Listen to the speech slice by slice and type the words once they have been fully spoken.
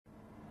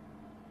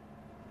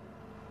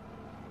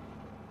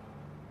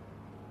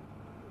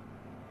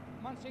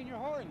Monsignor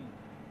Horan,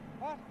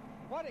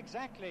 what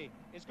exactly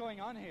is going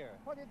on here?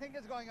 What do you think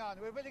is going on?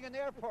 We're building an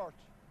airport,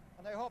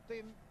 and I hope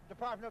the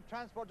Department of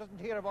Transport doesn't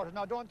hear about it.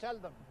 Now, don't tell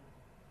them.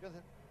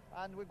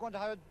 And we're going to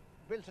have it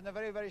built in a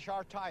very, very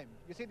short time.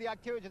 You see the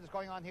activity that's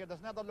going on here. There's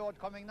another load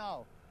coming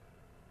now.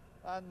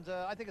 And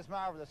I think it's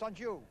marvellous, don't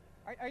you?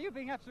 Are you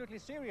being absolutely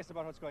serious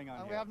about what's going on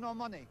and here? We have no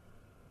money.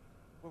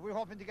 But we're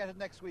hoping to get it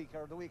next week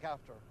or the week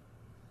after.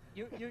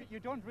 You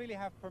don't really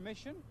have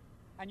permission,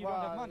 and you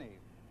don't have money?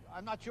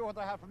 I'm not sure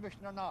whether I have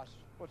permission or not.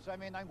 But, I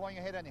mean, I'm going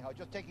ahead anyhow,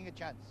 just taking a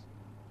chance.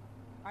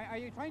 Are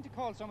you trying to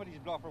call somebody's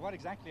bluff, or what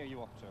exactly are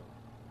you up to?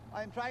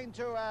 I'm trying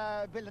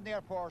to build an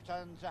airport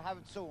and to have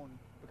it soon,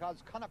 because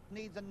Connacht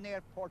needs an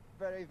airport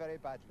very, very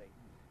badly.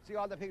 See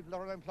all the people that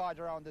are employed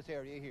around this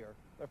area here.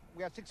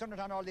 We have 600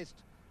 on our list,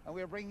 and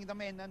we're bringing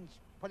them in and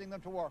putting them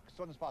to work as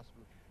soon as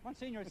possible.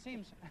 Monsignor, it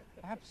seems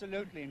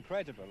absolutely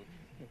incredible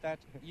that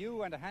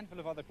you and a handful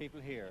of other people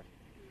here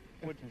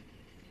would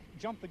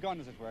jump the gun,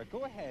 as it were,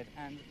 go ahead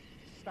and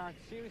start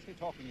seriously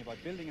talking about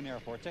building an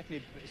airport,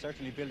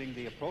 certainly building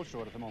the approach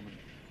road at the moment,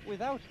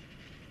 without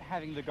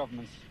having the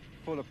government's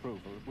full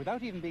approval,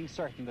 without even being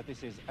certain that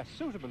this is a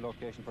suitable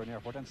location for an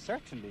airport, and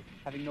certainly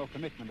having no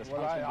commitment as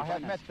well, I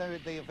have met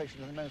the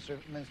officials in the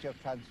Ministry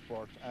of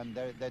Transport, and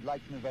they'd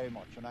like me very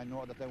much, and I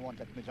know that they won't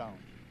let me down.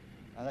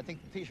 And I think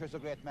Taoiseach's a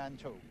great man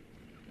too.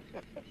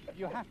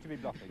 You have to be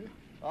bluffing.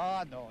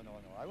 Oh, no,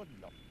 I wouldn't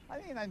bluff. I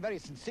mean, I'm very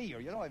sincere,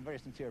 I'm a very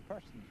sincere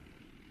person.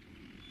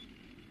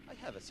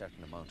 I have a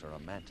certain amount of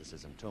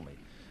romanticism to me,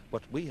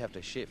 but we have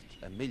to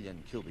shift 1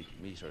 million cubic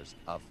metres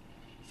of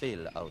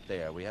fill out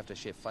there. We have to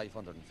shift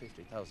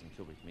 550,000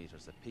 cubic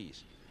metres of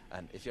peat.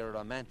 And if you're a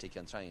romantic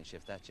and try and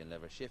shift that, you'll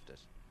never shift it.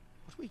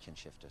 But we can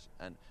shift it.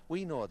 And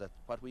we know that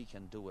what we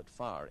can do it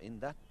for in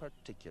that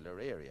particular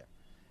area.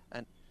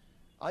 And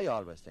I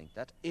always think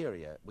that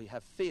area, we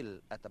have fill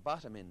at the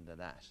bottom end of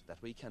that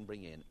we can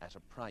bring in at a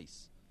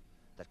price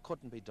that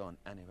couldn't be done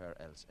anywhere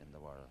else in the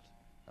world.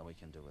 And we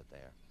can do it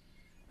there.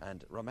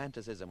 And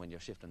romanticism, when you're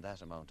shifting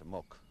that amount of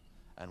muck,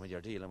 and when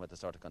you're dealing with the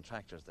sort of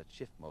contractors that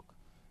shift muck,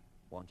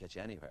 won't get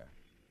you anywhere.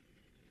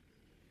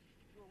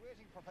 We're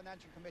waiting for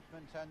financial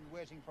commitment and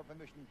waiting for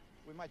permission.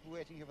 We might be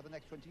waiting here for the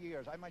next 20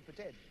 years. I might be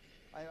dead.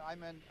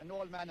 I'm an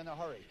old man in a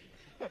hurry.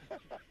 I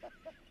suppose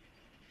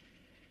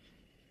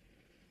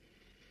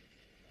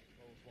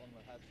one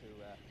would have to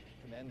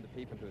commend the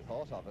people who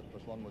thought of it,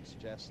 but one would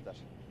suggest that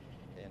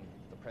in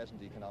the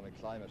present economic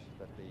climate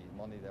that the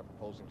money they're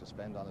proposing to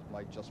spend on it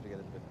might just be a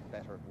little bit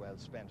better well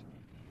spent.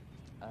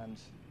 And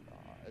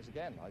as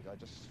again, I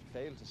just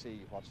fail to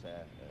see what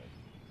a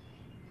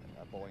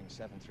Boeing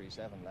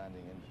 737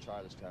 landing in the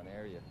Charlestown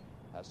area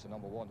as to,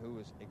 number one, who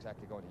is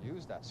exactly going to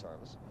use that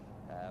service.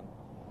 As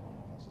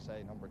I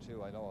say, number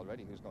two, I know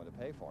already who's going to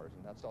pay for it,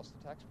 and that's us,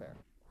 the taxpayer.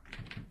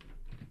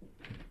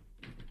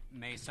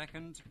 May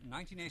 2nd,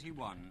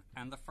 1981,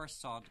 and the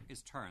first sod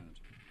is turned.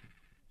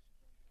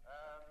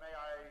 May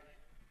I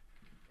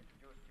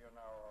introduce to you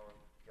now our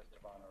guest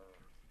of honour,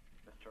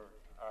 Mr.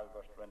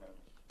 Albert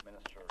Reynolds,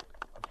 Minister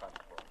of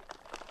Transport.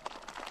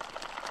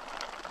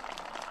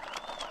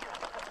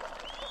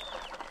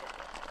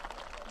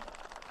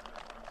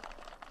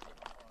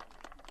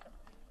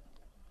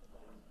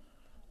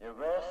 Your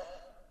Grace,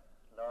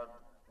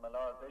 my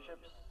Lord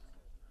Bishops,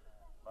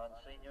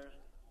 Monsignors,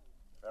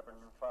 Reverend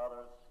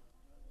Fathers,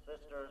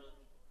 Sisters,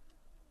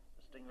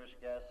 distinguished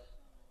guests,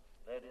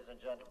 ladies and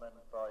gentlemen,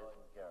 boys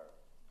and girls.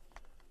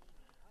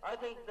 I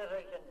think that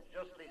I can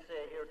justly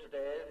say here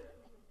today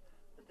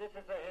that this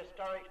is a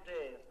historic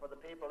day for the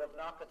people of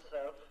Knock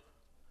itself,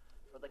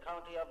 for the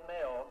county of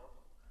Mayo,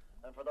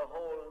 and for the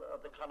whole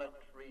of the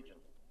Connacht region.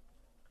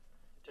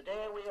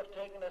 Today we have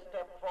taken a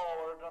step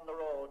forward on the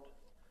road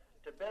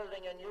to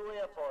building a new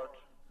airport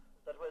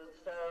that will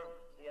serve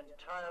the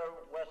entire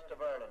west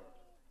of Ireland.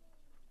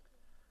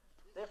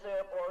 This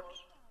airport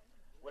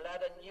will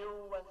add a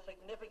new and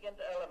significant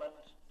element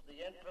to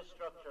the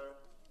infrastructure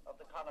of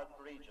the Connacht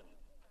region.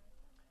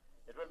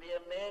 It will be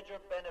a major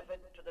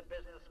benefit to the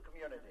business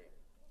community.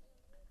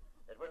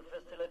 It will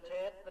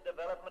facilitate the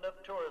development of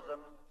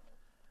tourism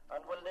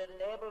and will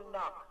enable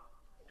Knock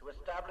to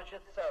establish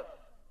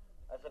itself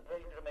as a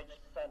pilgrimage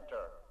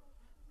centre.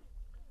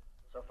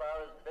 So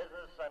far as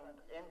business and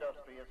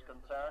industry is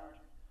concerned,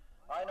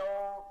 I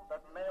know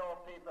that Mayo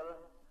people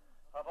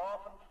have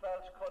often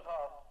felt cut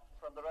off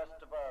from the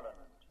rest of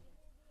Ireland,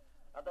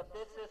 and that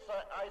this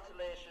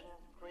isolation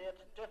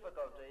creates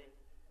difficulty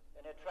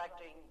in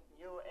attracting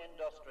new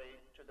industry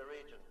to the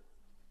region.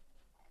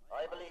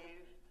 I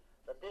believe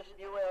that this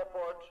new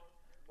airport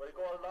will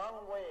go a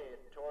long way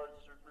towards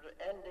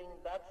ending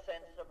that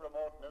sense of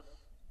remoteness,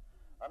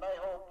 and I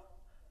hope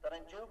that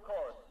in due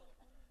course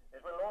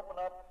it will open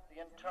up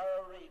the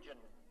entire region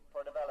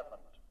for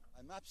development.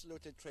 I'm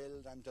absolutely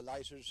thrilled, I'm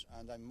delighted,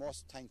 and I'm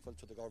most thankful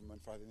to the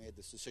government for having made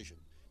this decision.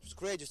 It was a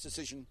courageous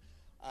decision,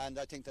 and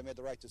I think they made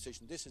the right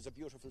decision. This is a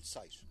beautiful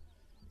site.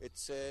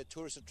 It's a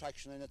tourist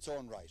attraction in its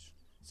own right.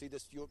 See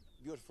this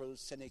beautiful,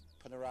 scenic,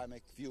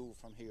 panoramic view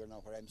from here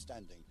now where I'm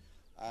standing.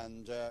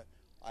 And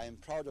I am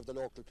proud of the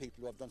local people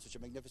who have done such a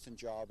magnificent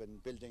job in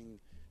building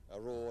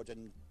road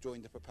and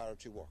doing the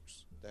preparatory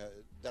works.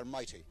 They're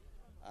mighty,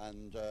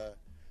 and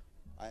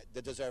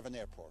they deserve an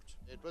airport.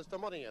 It was the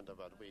money end of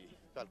it we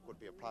felt would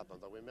be a problem,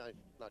 that we might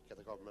not get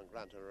the government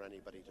grant or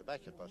anybody to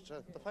back it, but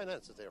the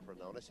finance is there for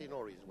now, and I see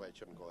no reason why it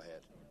shouldn't go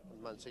ahead.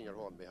 And Monsignor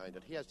Hone behind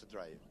it, he has to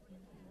drive.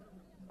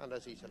 And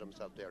as he said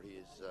himself there,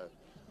 he's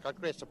got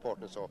great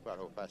support in so far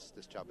how fast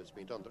this job has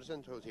been done. There's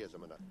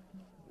enthusiasm in it.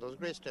 There's a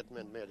great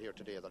statement made here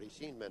today that he's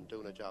seen men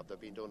doing a job they've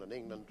been doing in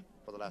England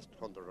for the last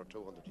 100 or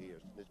 200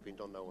 years. It's been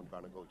done now in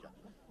Barnagoja,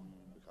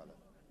 we call it.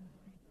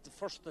 The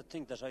first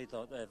thing that I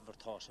ever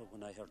thought of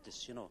when I heard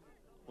this,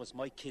 was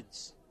my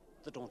kids.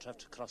 They don't have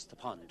to cross the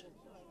pond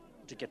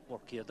to get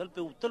work here. They'll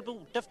be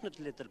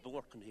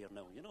working here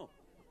now,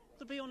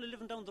 They'll be only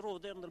living down the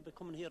road there, and they'll be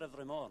coming here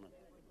every morning.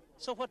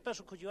 So what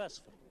better could you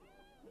ask for?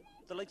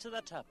 The likes of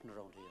that happening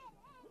around here.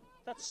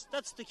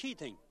 That's the key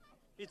thing.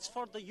 It's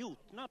for the youth,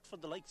 not for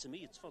the likes of me.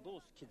 It's for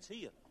those kids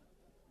here.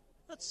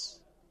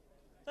 That's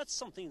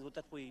something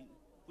that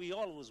we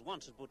always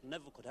wanted but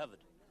never could have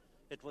it.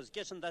 It was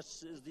getting that,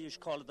 as they used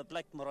to call it, the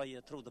Black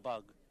Maria through the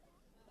bog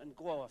and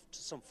go off to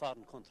some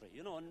foreign country,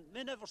 and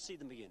may never see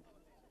them again.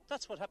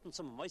 That's what happened to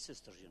some of my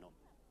sisters,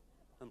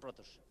 and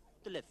brothers.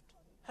 They left,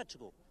 had to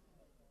go.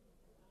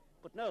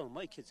 But now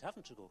my kids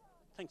haven't to go.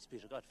 Thanks be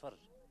to God for it.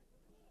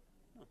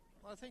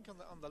 Well, I think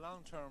on the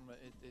long term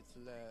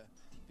it'll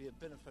be a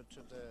benefit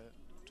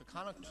to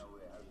Connacht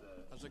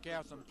as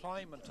regards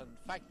employment and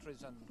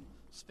factories and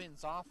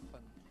spins off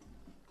and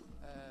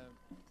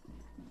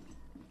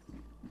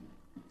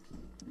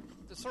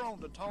the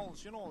surrounding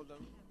towns,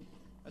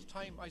 as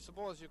time, I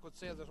suppose you could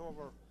say that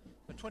over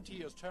a 20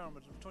 years term,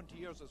 20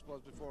 years I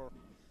suppose before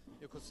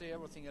you could say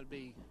everything will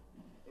be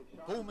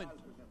booming.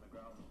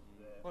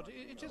 But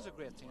it is a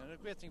great thing, and a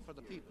great thing for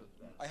the people.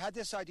 I had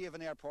this idea of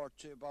an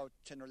airport about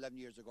 10 or 11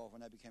 years ago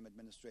when I became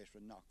administrator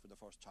in Knock for the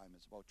first time.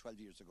 It's about 12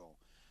 years ago.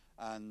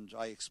 And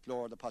I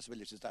explored the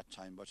possibilities that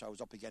time, but I was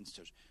up against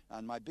it.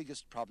 And my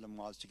biggest problem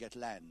was to get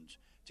land,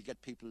 to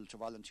get people to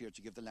volunteer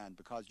to give the land,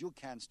 because you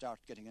can't start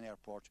getting an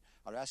airport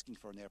or asking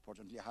for an airport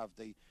until you have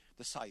the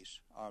site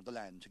or the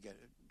land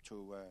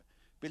to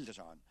build it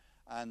on.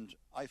 And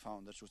I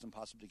found that it was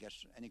impossible to get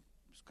any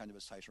kind of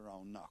a site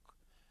around Knock.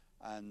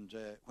 And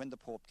when the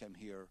Pope came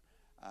here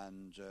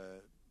and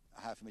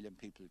 500,000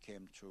 people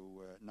came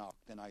to Knock,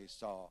 then I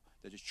saw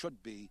that it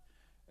should be,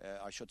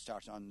 I should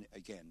start on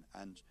again.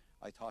 And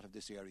I thought of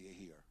this area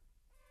here.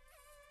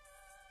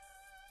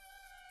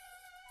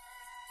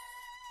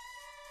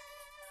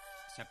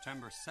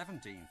 September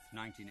 17th,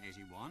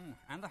 1981,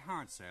 and the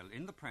hard sell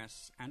in the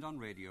press and on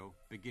radio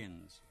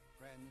begins.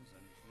 Friends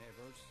and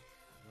neighbours,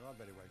 you're all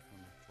very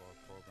welcome to our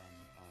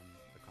programme on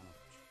the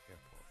Connacht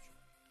Airport.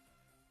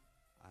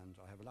 And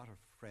I have a lot of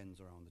friends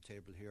around the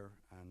table here,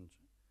 and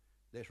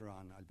later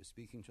on I'll be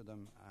speaking to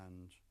them,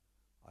 and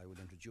I will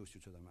introduce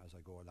you to them as I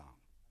go along.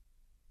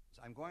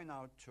 So I'm going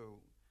now to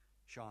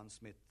Sean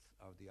Smith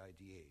of the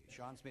IDA.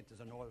 Sean Smith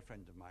is an old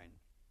friend of mine.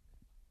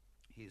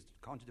 He's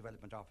the County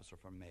Development Officer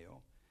for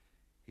Mayo.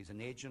 He's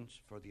an agent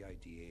for the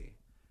IDA,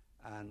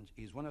 and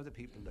he's one of the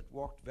people that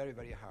worked very,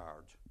 very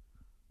hard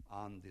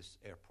on this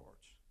airport.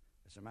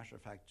 As a matter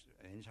of fact,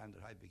 any time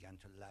that I began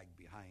to lag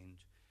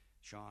behind,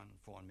 Sean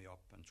phoned me up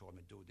and told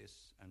me do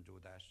this and do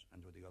that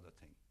and do the other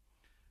thing.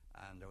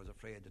 And I was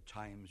afraid at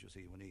times, you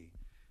see, when he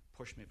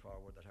pushed me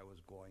forward, that I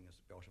was going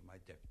out of my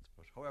depth.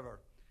 But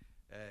however,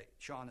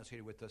 Sean is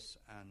here with us,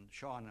 and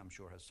Sean, I'm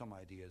sure, has some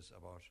ideas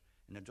about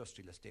an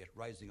industrial estate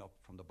rising up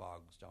from the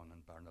bogs down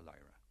in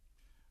Barnalira.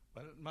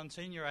 Well,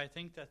 Monsignor, I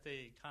think that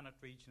the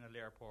Connacht Regional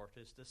Airport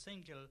is the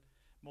single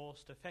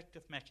most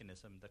effective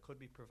mechanism that could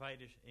be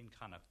provided in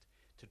Connacht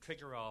to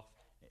trigger off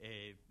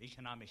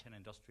economic and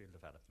industrial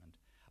development.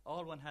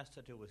 All one has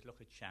to do is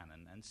look at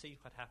Shannon and see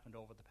what happened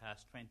over the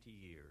past 20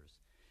 years.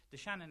 The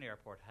Shannon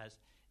Airport has,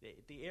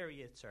 the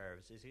area it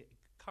serves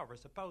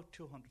covers about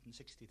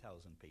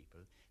 260,000 people.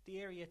 The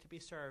area to be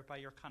served by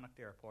your Connacht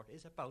Airport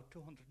is about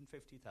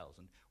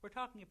 250,000. We're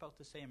talking about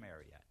the same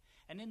area.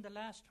 And in the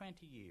last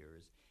 20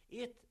 years,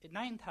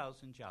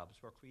 9,000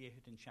 jobs were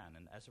created in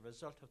Shannon as a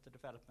result of the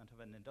development of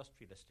an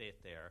industrial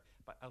estate there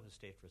by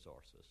out-of-state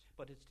resources.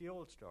 But it's the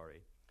old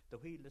story. The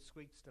wheel that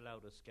squeaks the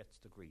loudest gets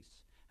the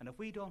grease. And if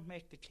we don't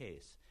make the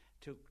case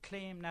to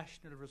claim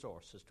national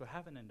resources to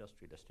have an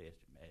industrial estate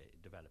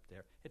developed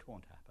there, it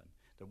won't happen.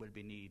 There will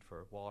be need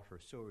for water,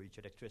 sewerage,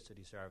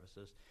 electricity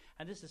services,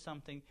 and this is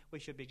something we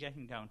should be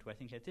getting down to, I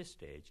think, at this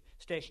stage,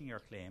 staking your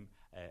claim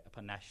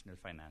upon national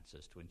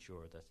finances to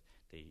ensure that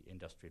the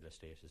industrial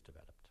estate is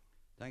developed.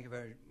 Thank you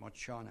very much,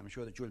 Sean. I'm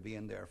sure that you'll be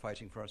in there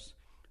fighting for us,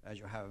 as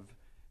you have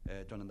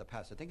done in the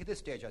past. I think at this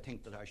stage, I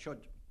think that I should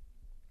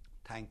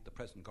thank the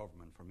present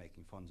government for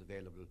making funds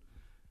available.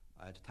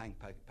 I had to thank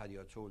Paddy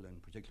O'Toole in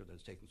particular that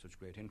has taken such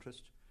great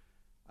interest,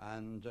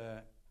 and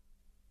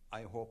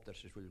I hope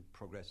that it will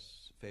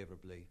progress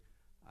favourably,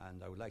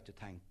 and I would like to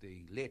thank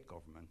the late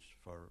government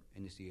for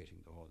initiating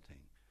the whole thing.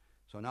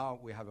 So now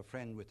we have a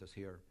friend with us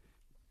here,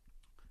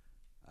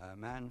 a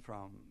man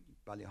from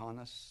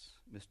Ballyhonus,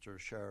 Mr.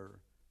 Sher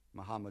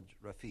Mohammed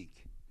Rafiq.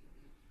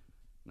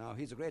 Now,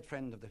 he's a great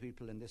friend of the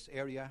people in this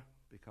area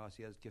because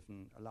he has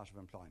given a lot of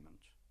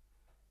employment.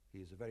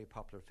 He's a very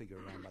popular figure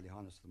around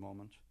Ballyhonus at the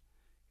moment.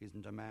 He's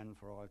in demand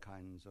for all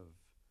kinds of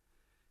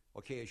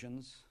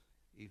occasions,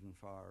 even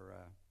for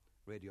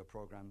radio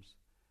programmes.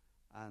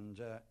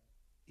 And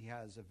he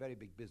has a very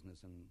big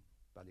business in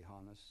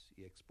Ballyhonus.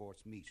 He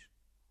exports meat.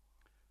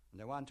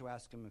 And I want to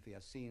ask him if he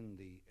has seen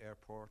the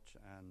airport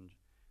and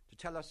to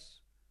tell us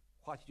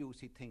what use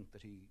he thinks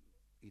that he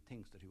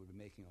will be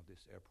making of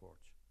this airport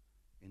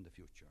in the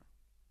future.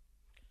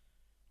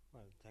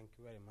 Well, thank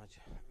you very much,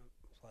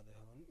 Father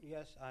Hone.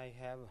 Yes, I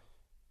have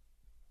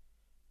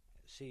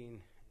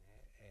seen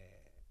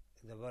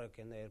the work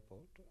in the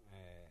airport.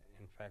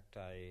 In fact,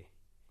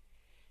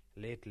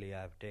 lately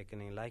I've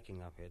taken a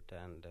liking of it,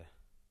 and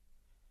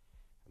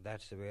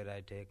that's where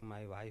I take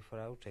my wife for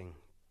outing,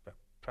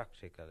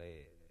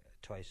 practically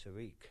twice a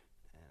week,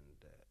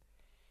 and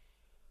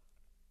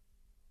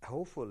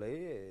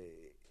hopefully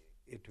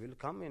it will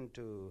come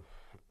into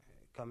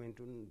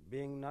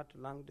being not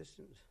long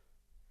distance.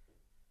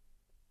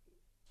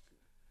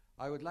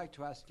 I would like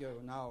to ask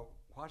you now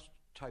what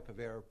type of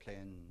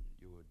airplane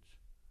you would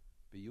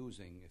be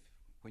using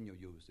when you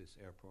use this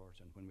airport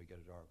and when we get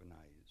it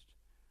organised.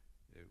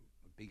 A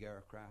big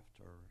aircraft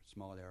or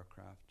small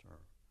aircraft, or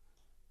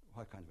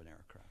what kind of an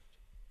aircraft?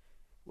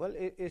 Well,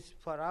 it's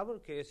for our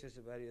case, it's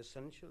very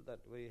essential that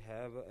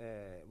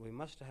we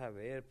must have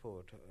an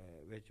airport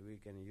which we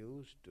can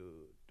use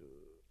to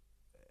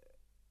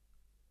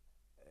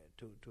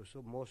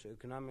most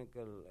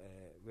economical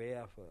way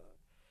of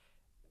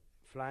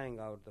flying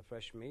out the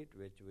fresh meat,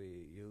 which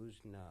we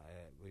use now.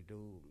 We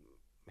do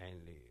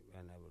mainly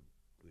whenever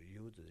we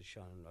use the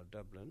Shannon or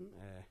Dublin.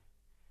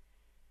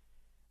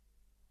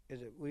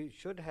 We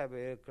should have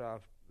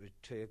aircraft which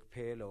take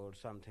payload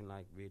something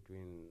like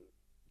between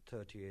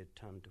 38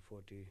 ton to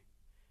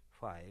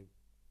 45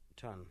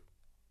 ton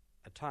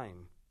a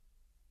time.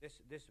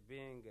 This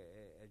being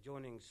a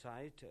adjoining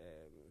site,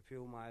 a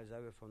few miles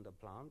away from the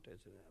plant,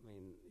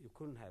 you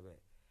couldn't have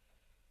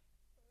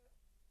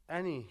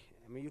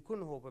you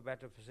couldn't hope a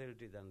better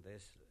facility than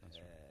this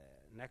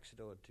next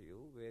door to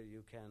you, where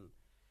you can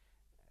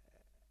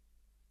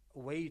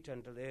wait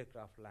until the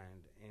aircraft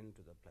land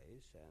into the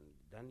place, and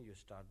then you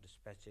start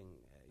dispatching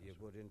your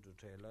good into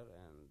trailer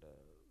and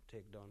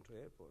take down to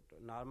airport.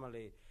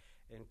 Normally,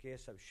 in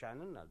case of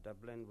Shannon or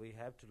Dublin, we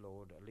have to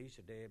load at least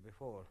a day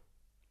before.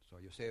 So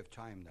you save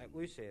time then?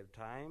 We save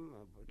time.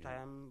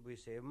 We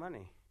save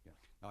money. Yeah.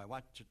 Now I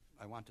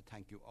want to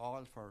thank you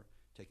all for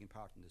taking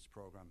part in this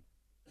programme.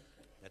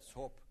 Let's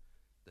hope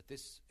that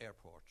this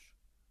airport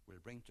will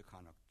bring to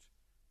Connacht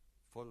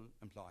full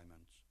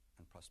employment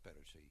and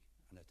prosperity,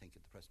 and I think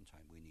at the present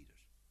time we need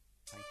it.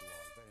 Thank you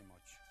all very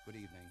much. Good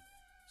evening.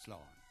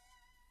 Slán.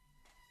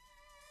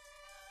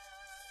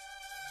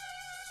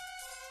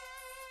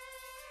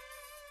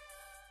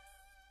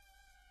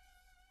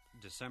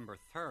 December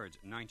 3rd,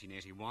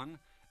 1981,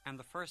 and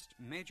the first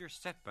major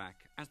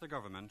setback as the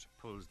government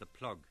pulls the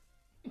plug.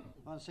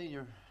 Well,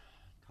 senior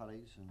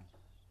colleagues and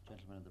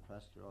gentlemen of the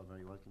press, you're all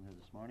very welcome here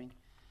this morning.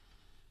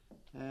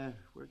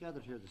 We're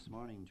gathered here this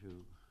morning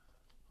to,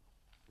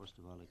 first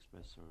of all,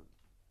 express our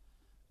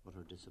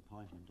utter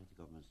disappointment at the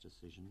government's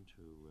decision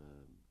to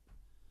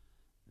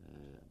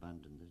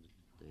abandon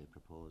the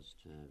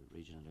proposed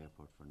regional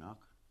airport for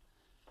Knock.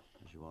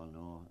 As you all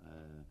know,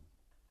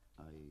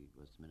 I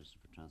was the Minister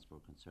for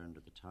Transport concerned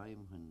at the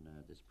time when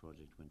this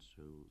project went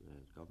through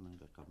government,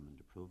 got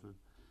government approval,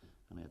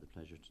 and I had the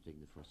pleasure to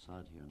dig the first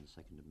sod here on the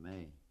 2nd of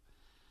May.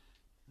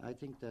 I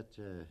think that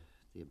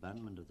the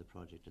abandonment of the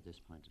project at this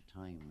point in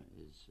time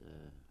is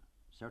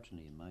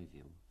certainly, in my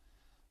view,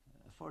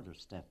 a further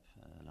step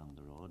along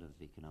the road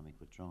of economic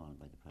withdrawal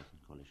by the present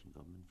coalition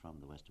government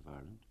from the west of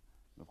Ireland.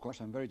 Of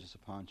course, I'm very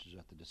disappointed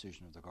at the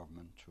decision of the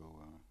government to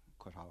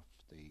cut off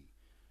the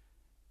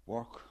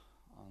work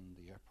on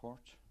the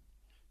airport,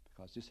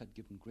 because this had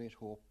given great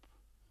hope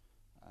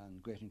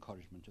and great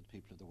encouragement to the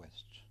people of the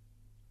West.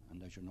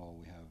 And as you know,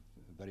 we have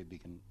a very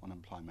big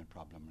unemployment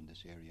problem in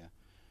this area,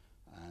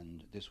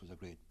 and this was a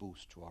great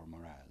boost to our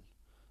morale.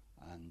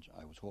 And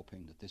I was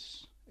hoping that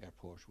this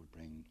airport would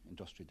bring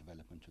industrial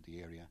development to the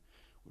area,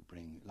 would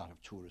bring a lot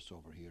of tourists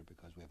over here,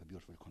 because we have a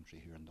beautiful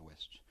country here in the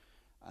West.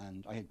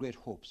 And I had great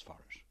hopes for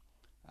it.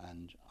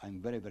 And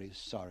I'm very, very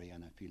sorry,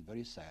 and I feel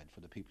very sad for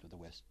the people of the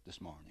West this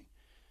morning,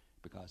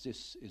 because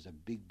this is a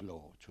big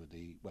blow to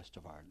the west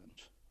of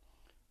Ireland.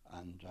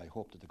 And I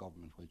hope that the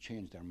government will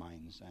change their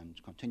minds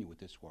and continue with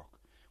this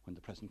work when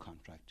the present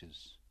contract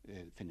is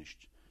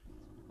finished.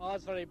 Oh,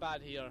 it's very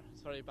bad here.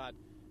 It's very bad.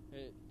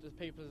 The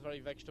people is very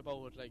vexed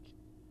about it. Like,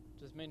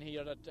 there's men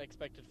here that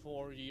expected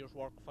 4 years'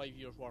 work, 5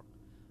 years' work,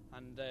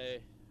 and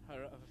have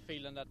a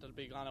feeling that they'll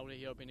be gone out of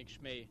here being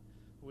schmee.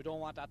 We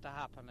don't want that to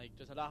happen. Like,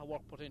 there's a lot of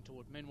work put into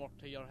it. Men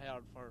worked here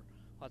hard for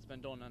what's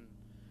been done, and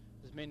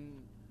there's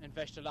men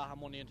invested a lot of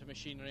money into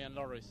machinery and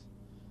lorries.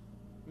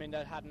 Men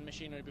that hadn't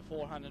machinery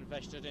beforehand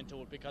invested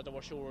into it because they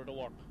were sure of the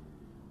work.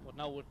 But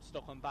now it's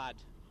looking bad.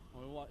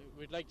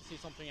 We'd like to see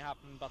something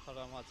happen better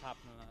than what's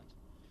happening.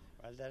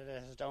 Well, that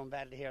is done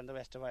badly here in the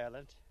west of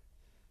Ireland.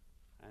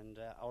 And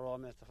our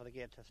own minister for the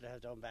gate has let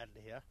us down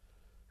badly here.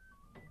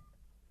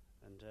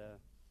 And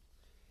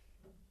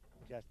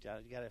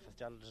Gary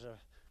Fitzgerald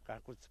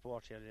got good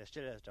support here. They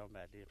still let us down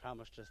badly. He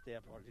promised us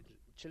there for little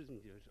children.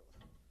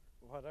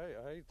 What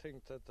I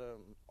think that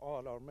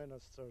all our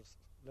ministers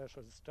let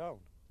us down,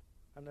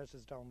 and let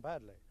us down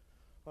badly.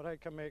 What I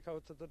can make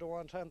out that they don't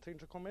want anything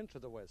to come into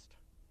the West.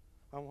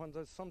 And when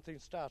there's something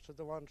started,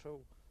 they want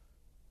to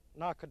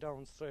knock it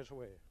down straight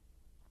away.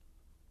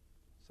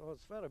 So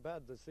it's very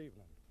bad this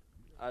evening.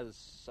 As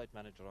site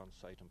manager on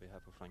site on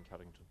behalf of Frank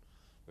Harrington,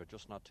 we're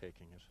just not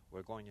taking it.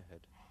 We're going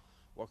ahead,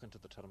 working to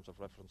the terms of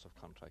reference of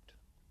contract.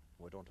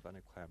 We don't have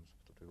any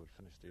qualms that we will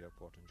finish the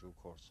airport in due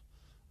course,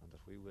 and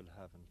that we will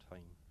have in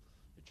time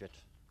a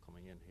jet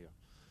coming in here.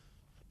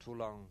 For too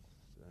long,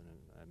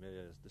 I may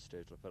at this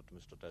stage refer to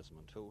Mr.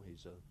 Desmond too.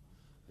 He's a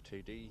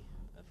TD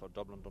for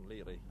Dublin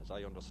Dunleary, as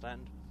I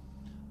understand,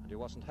 and he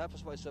wasn't half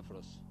as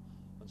vociferous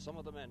when some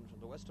of the men from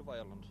the west of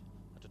Ireland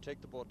had to take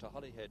the boat to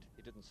Holyhead.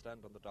 He didn't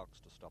stand on the docks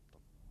to stop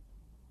them.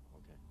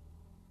 Okay.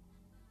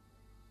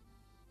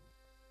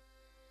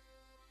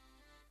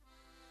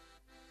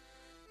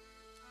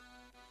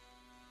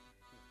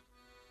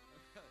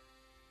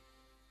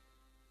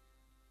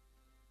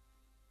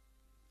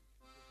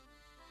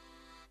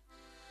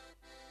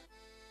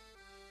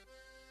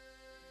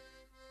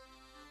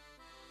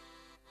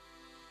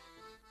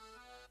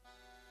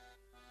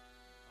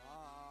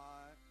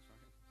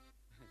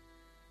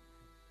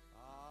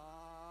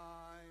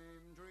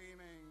 I'm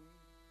dreaming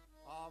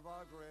of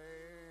a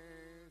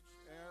great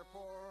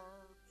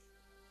airport,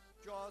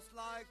 just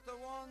like the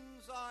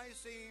ones I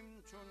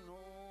seem to know,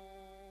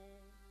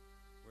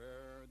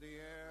 where the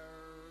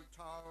air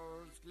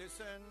towers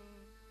glisten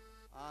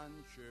and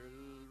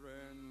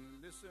children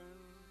listen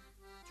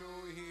to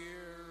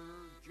hear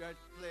jet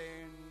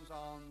planes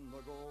on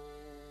the go.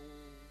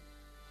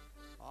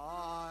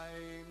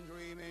 I'm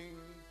dreaming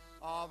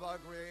of a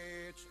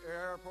great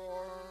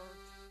airport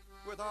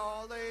with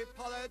all the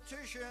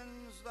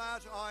politicians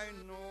that I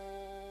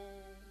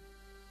know.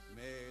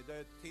 May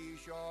the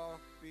Taoiseach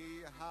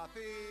be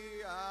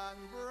happy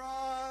and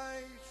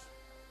bright,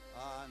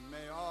 and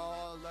may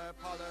all the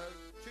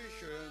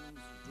politicians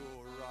do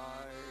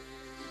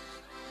right.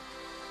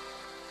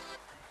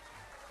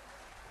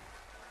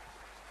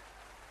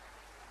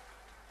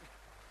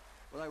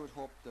 Well, I would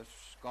hope that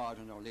God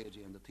and Our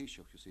Lady and the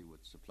Taoiseach, you see,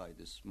 would supply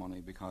this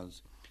money,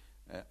 because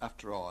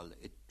after all,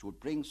 it would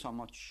bring so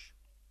much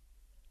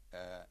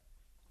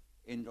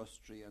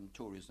industry and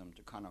tourism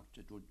to Connacht.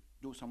 It would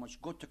do so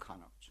much good to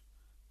Connacht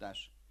that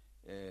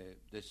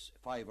this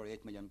 £5 or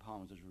 £8 million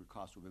that it would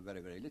cost would be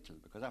very, very little,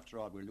 because after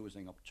all, we're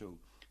losing up to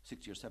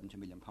 £60 or £70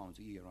 million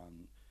a year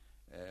on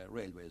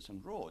railways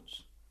and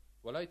roads.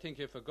 Well, I think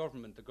if the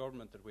government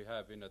that we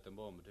have in at the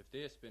moment, if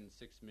they spend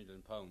 £6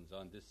 million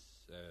on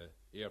this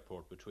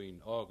airport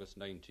between August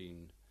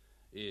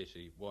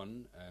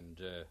 1981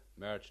 and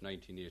March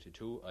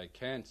 1982, I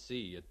can't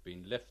see it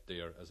being left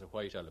there as a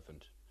white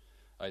elephant.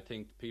 I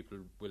think people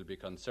will be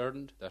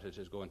concerned that it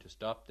is going to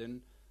stop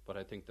then, but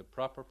I think the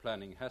proper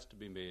planning has to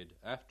be made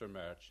after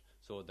March,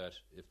 so that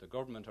if the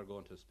government are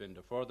going to spend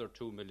a further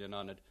 £2 million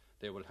on it,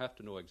 they will have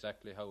to know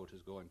exactly how it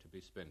is going to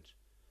be spent.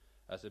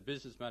 As a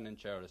businessman in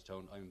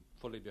Charlestown, I'm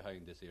fully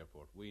behind this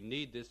airport. We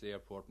need this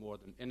airport more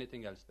than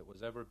anything else that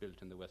was ever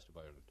built in the west of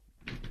Ireland.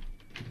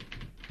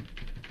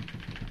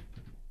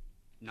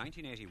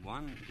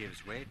 1981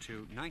 gives way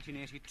to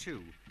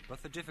 1982,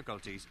 but the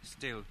difficulties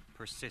still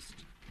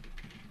persist.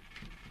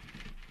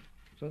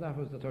 So that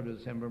was the 3rd of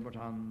December, but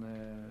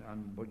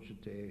on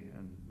Budget Day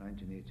in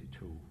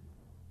 1982,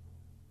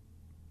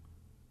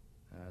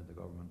 the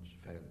government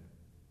fell.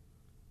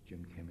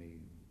 Jim Kemmy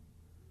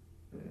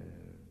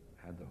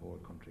had the whole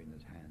country in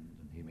his hands,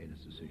 and he made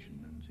his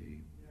decision, and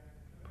he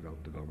put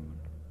out the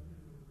government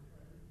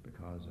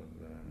because of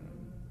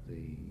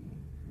the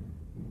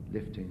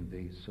lifting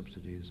the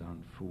subsidies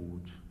on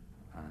food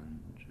and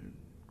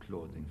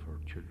clothing for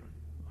children,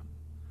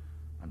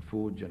 and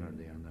food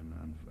generally, and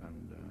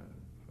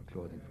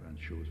clothing and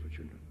shoes for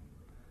children.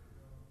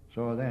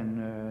 So then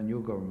a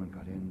new government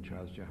got in,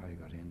 Charles Jahai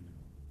got in,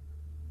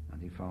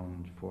 and he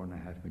found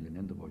 $4.5 million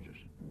in the budget,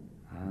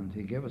 and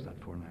he gave us that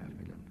 $4.5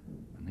 million.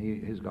 And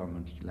his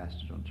government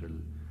lasted until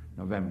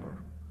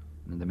November,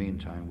 and in the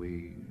meantime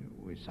we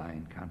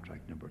signed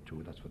contract number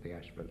 2. That's for the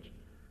asphalt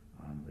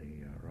on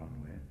the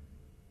runway,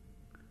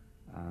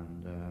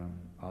 and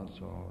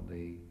also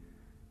the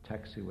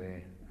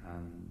taxiway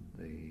and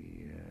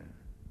the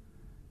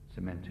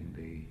cementing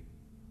the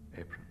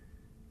apron.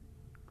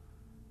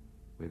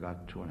 We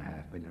got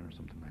 $2.5 million or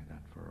something like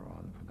that for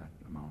that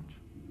amount,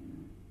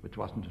 which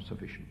wasn't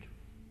sufficient.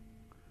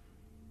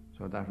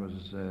 So that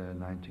was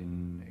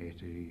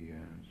 1980.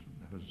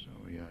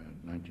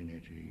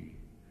 1980.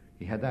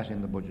 He had that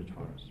in the budget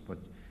for us, but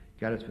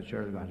Gareth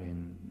Fitzgerald got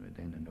in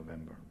then in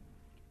November.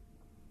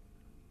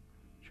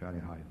 Charlie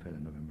High fell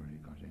in November. He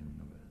got in.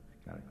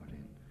 Gareth got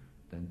in.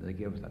 Then they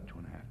gave us that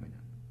 $2.5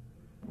 million.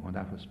 But when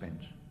that was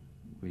spent,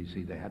 we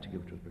see they had to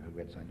give it to us because we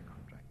had signed a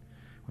contract.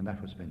 When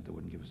that was spent, they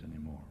wouldn't give us any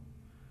more.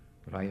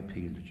 But I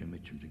appealed to Jim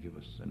Mitchell to give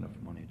us enough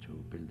money to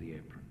build the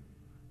apron,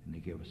 and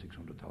he gave us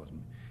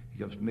 600,000. He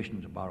gave us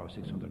permission to borrow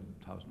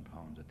 600,000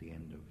 pounds at the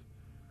end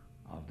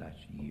of that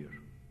year.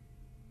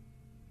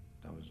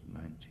 That was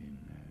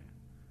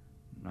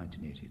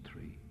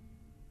 1983,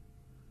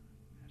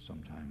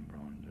 sometime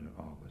around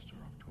August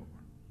or October.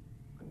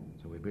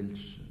 So we built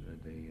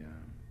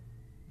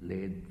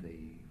laid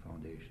the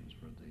foundations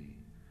for the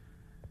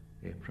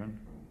apron,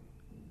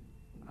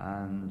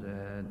 and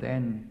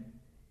then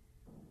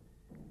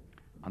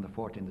on the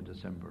 14th of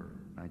December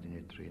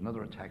 1983,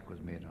 another attack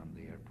was made on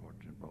the airport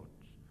in about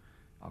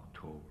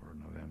October,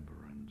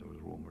 November, and there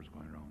was rumours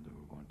going around that we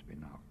were going to be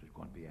knocked, it was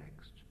going to be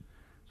axed.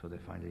 So they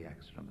finally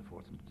axed it on the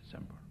 4th of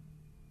December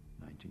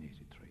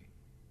 1983.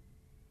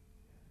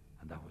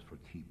 And that was for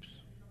keeps,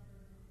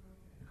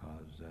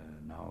 because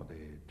now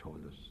they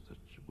told us that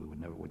we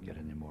wouldn't get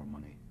any more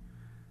money,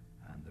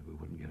 and that we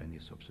wouldn't get any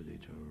subsidy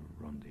to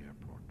run the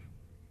airport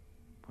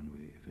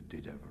if it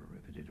did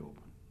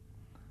open.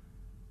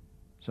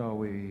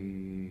 So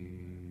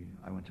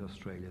I went to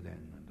Australia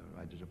then, and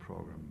I did a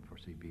program for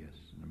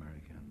CBS in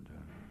America, and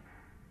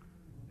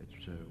it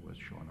was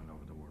shown all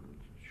over the world,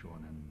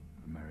 shown in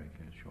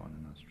America, shown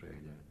in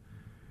Australia,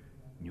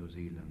 New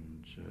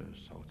Zealand,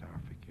 South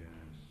Africa,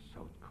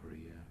 South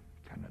Korea,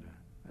 Canada,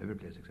 every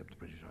place except the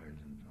British Isles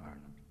and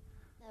Ireland.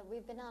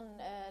 We've been on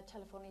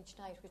telephone each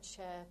night, which,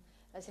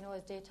 as you know,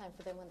 is daytime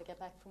for them when they get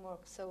back from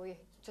work. So we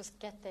just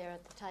get there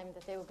at the time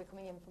that they will be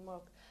coming in from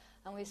work.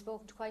 And we've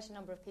spoken to quite a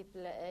number of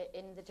people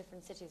in the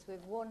different cities.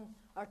 We've 1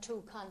 or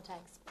 2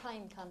 contacts,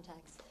 prime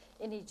contacts,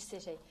 in each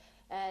city.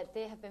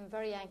 They have been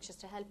very anxious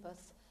to help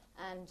us,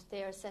 and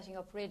they are setting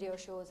up radio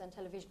shows and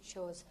television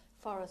shows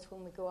for us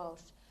when we go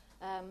out.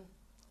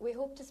 We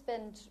hope to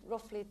spend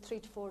roughly 3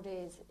 to 4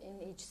 days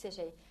in each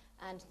city,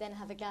 and then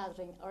have a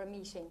gathering or a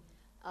meeting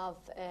of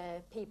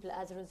people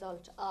as a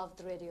result of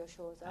the radio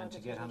shows. And to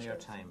get on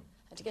airtime.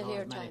 And to get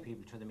airtime. As many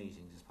people to the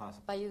meetings as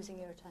possible. By using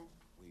airtime.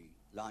 We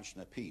launched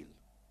an appeal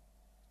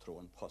through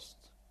An Post,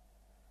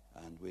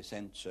 and we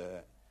sent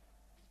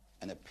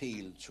an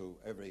appeal to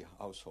every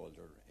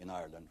householder in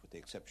Ireland with the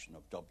exception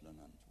of Dublin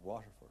and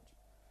Waterford.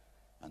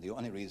 And the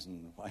only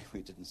reason why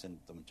we didn't send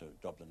them to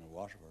Dublin and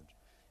Waterford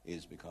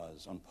is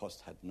because An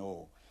Post had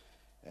no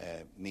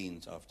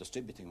means of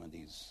distributing in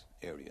these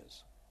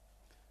areas.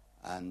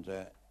 And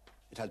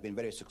it has been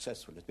very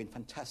successful. It's been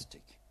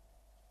fantastic.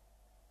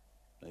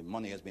 The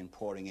money has been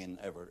pouring in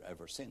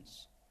ever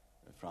since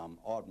from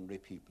ordinary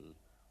people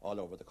all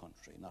over the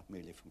country, not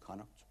merely from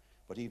Connacht,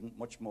 but even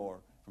much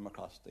more from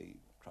across the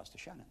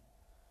Shannon.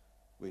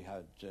 We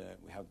have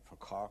for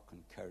Cork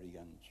and Kerry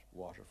and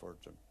Waterford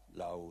and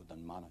Louth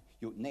and Monaghan,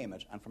 you name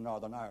it, and from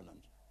Northern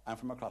Ireland and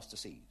from across the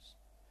seas.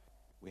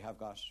 We have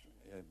got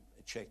a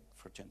cheque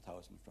for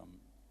 10,000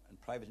 from a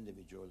private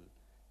individual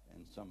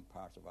in some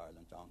part of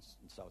Ireland, down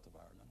in the south of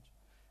Ireland.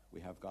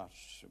 We get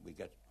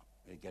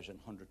in £100,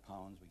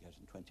 we get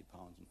in £20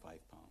 and £5.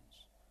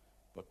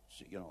 But,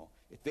 you know,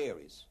 it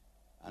varies.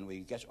 And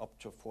we get up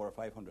to 400 or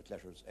 500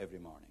 letters every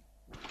morning.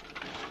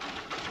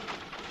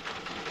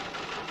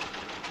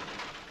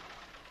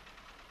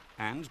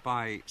 And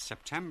by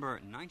September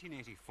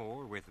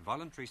 1984, with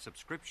voluntary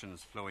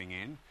subscriptions flowing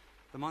in,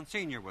 the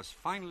Monsignor was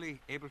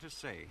finally able to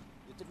say,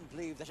 "You didn't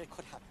believe that it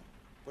could happen,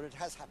 but it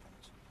has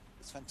happened.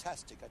 It's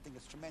fantastic. I think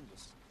it's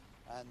tremendous.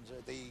 And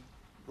the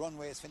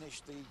runway is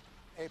finished, the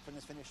apron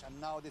is finished, and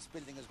now this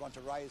building is going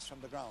to rise from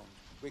the ground.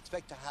 We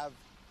expect to have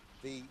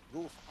the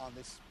roof on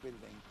this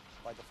building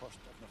by the 1st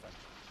of November.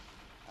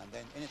 And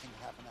then anything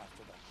can happen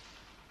after that.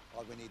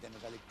 All we need then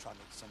is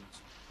electronics, and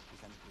we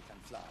can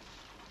fly.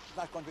 It's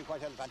not going to be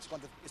quite advanced.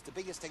 It's the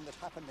biggest thing that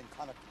happened in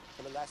Connacht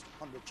for the last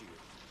 100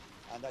 years.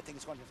 And I think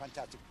it's going to be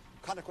fantastic.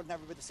 Connacht will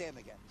never be the same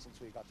again since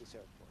we got this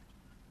airport.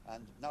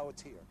 And now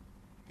it's here.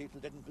 People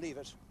didn't believe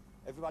it.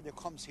 Everybody who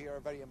comes here are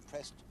very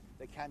impressed.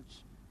 They can't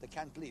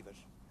believe it.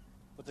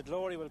 But the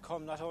glory will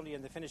come not only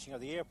in the finishing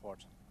of the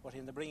airport, but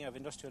in the bringing of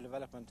industrial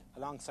development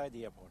alongside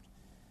the airport.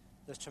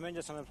 There's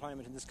tremendous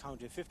unemployment in this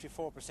county.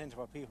 54% of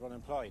our people are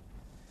unemployed.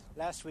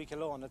 Last week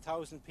alone,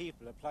 1,000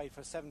 people applied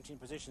for 17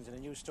 positions in a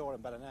new store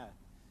in Ballina.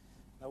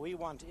 Now, we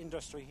want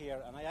industry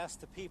here, and I ask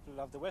the people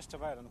of the west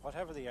of Ireland,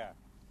 whatever they are,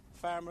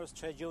 farmers,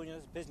 trade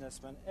unions,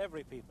 businessmen,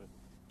 every people,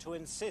 to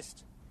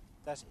insist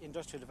that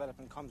industrial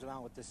development comes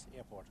along with this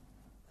airport.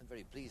 I'm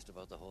very pleased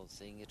about the whole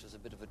thing. It was a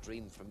bit of a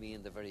dream for me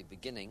in the very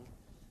beginning,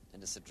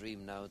 and it's a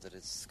dream now that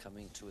it's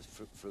coming to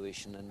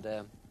fruition, and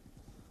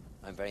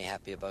I'm very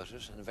happy about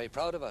it and very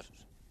proud about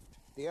it.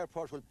 The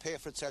airport will pay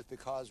for itself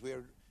because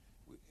we're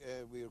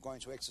going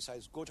to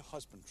exercise good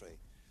husbandry,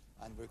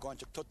 and we're going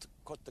to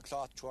cut the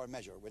cloth to our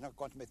measure. We're not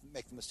going to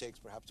make the mistakes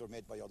perhaps that were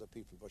made by other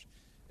people, but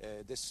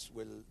this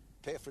will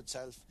pay for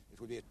itself. It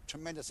will be a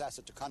tremendous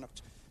asset to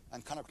Connacht,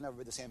 and Connacht will never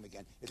be the same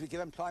again. It will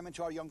give employment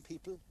to our young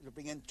people. It will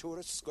bring in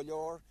tourists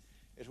galore.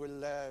 It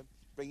will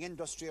bring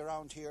industry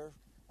around here,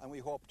 and we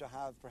hope to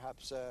have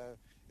perhaps a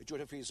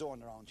duty-free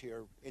zone around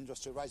here,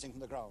 industry rising from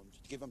the ground,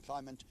 to give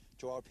employment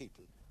to our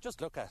people.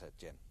 Just look at it,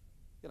 Jim.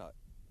 You know,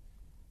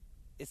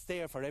 it's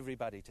there for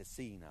everybody to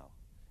see now.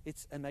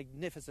 It's a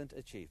magnificent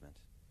achievement.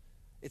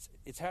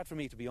 It's hard for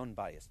me to be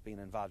unbiased, being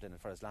involved in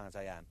it for as long as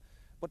I am.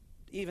 But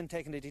even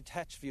taking a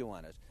detached view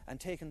on it and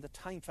taking the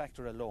time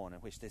factor alone in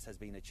which this has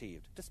been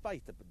achieved,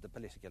 despite the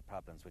political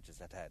problems which it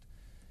has had,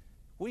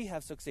 we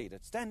have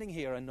succeeded. Standing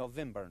here in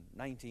November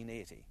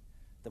 1980,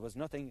 there was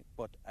nothing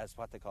but, as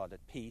what they called it,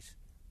 peat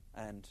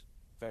and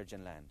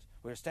virgin land.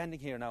 We're standing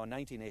here now in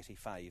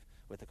 1985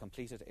 with a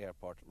completed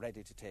airport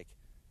ready to take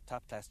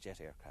top-class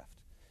jet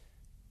aircraft.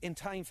 In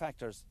time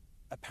factors,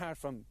 apart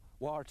from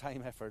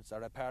wartime efforts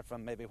or apart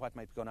from maybe what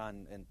might be going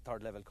on in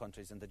third-level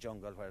countries in the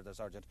jungle where there's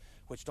urgent,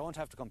 which don't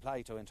have to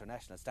comply to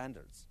international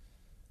standards,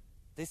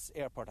 this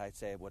airport, I'd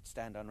say, would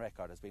stand on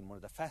record as being one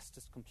of the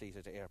fastest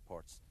completed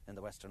airports in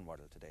the Western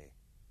world today.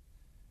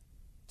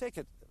 Take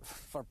it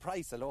for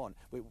price alone.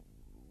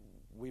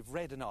 We've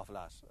read an awful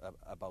lot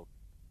about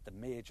the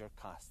major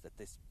cost that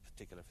this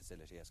particular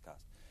facility has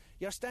cost.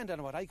 You're standing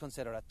on what I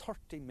consider a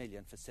 30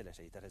 million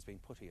facility that has been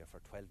put here for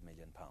 £12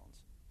 million.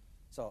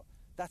 So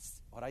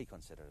that's what I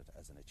consider it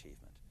as an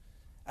achievement.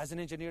 As an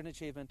engineering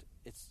achievement,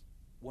 it's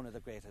one of the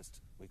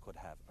greatest we could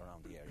have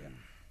around the area.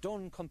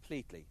 Done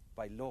completely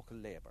by local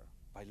labour,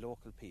 by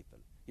local people,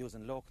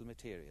 using local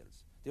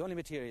materials. The only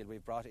material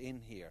we've brought in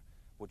here,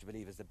 would you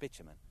believe, is the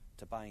bitumen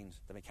to bind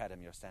the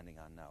macadam you're standing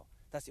on now.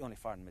 That's the only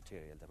foreign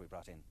material that we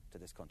brought in to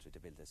this country to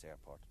build this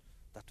airport.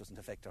 That doesn't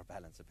affect our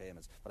balance of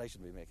payments, but I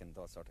shouldn't be making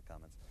those sort of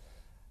comments.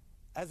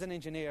 As an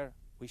engineer,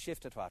 we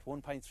shifted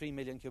 1.3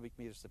 million cubic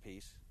metres of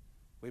peat.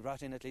 We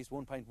brought in at least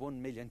 1.1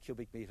 million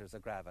cubic metres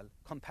of gravel,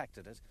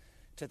 compacted it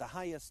to the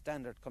highest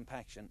standard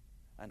compaction,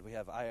 and we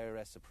have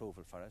IRS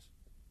approval for it,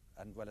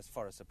 as well as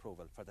forest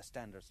approval for the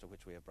standards to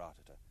which we have brought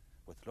it to,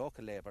 with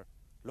local labour,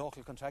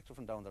 local contractor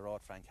from down the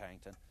road, Frank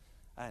Harrington,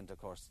 and of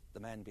course the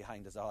man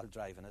behind us all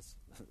driving us,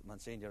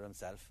 Monsignor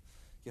himself,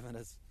 giving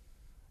us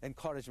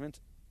encouragement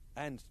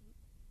and,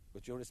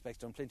 with due respect,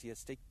 done plenty of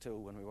stick to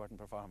when we weren't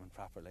performing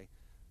properly.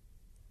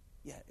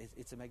 Yeah,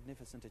 it's a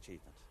magnificent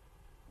achievement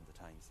in the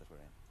times that we're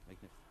in.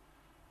 Magnificent.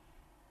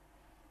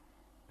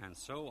 And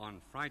so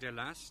on Friday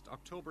last,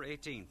 October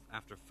 18th,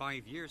 after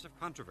 5 years of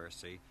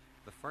controversy,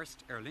 the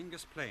first Aer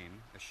Lingus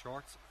plane, a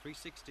Shorts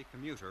 360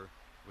 commuter,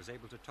 was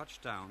able to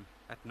touch down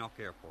at Knock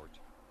Airport.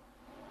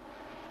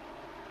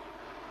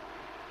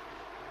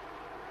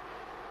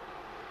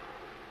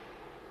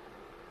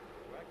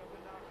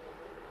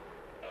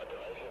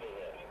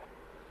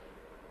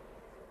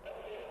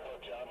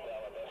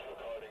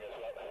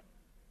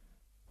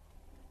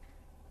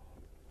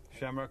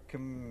 Shamrock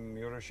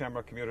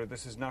Commuter,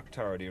 this is Knock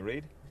Tower, do you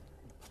read?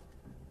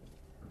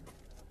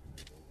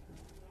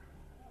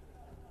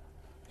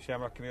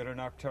 Shamrock Commuter,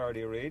 Knock Tower, do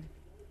you read?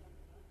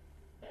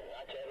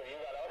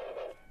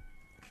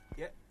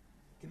 Yeah,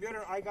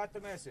 commuter, I got the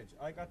message.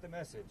 I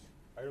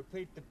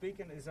repeat, the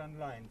beacon is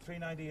online,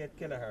 398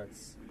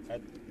 kilohertz.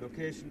 At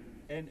location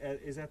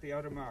is at the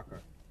outer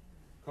marker.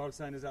 Call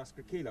sign is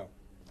Oscar Kilo.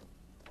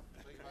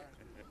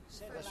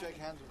 Let's shake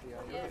hands with you.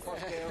 You're the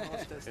first air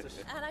hostess.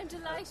 And I'm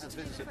delighted to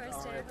be the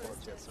first air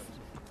hostess.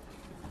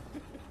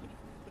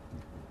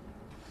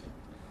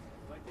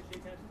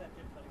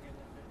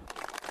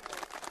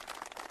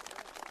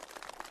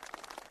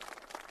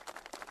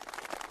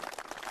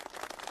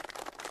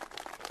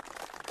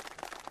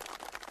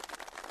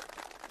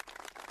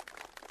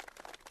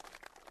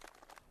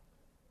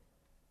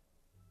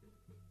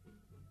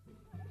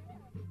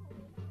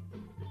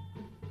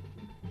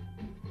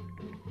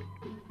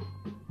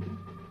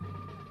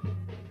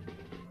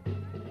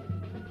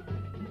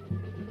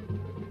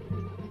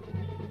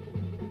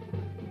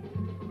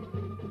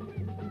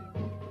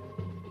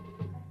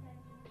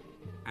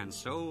 And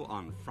so,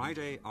 on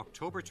Friday,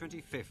 October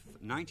 25th,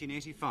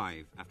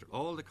 1985, after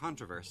all the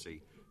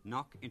controversy,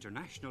 Knock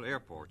International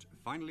Airport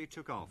finally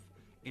took off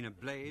in a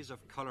blaze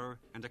of colour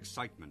and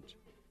excitement.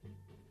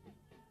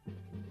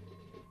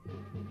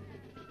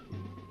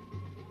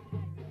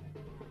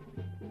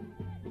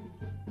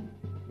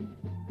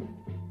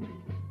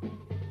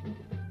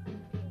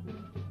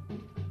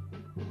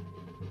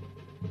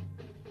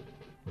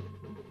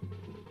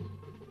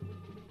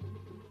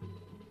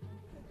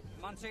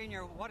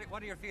 Monsignor,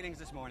 what are your feelings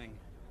this morning?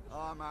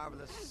 Oh,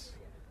 marvellous.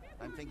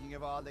 I'm thinking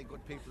of all the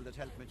good people that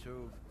helped me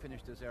to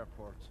finish this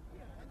airport,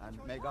 and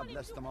may God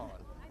bless them all.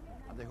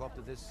 And I hope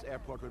that this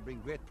airport will bring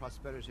great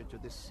prosperity to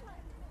this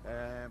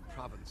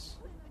province,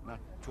 not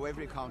to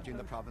every county in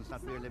the province,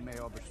 not merely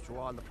Mayo, but to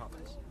all the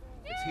province.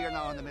 It's here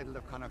now in the middle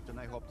of Connacht, and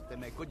I hope that they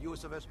make good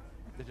use of it,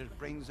 that it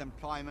brings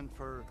employment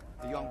for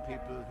the young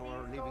people who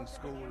are leaving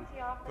school,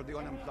 for the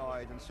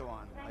unemployed, and so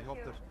on. I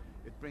hope that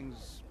it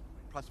brings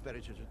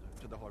prosperity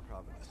to the whole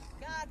province.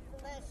 God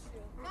bless you.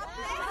 God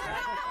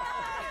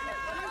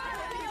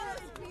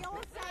bless you. We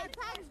all say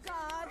thank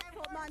God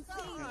for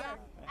Monsignor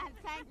and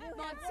thank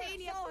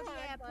Monsignor for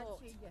the airport.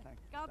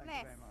 God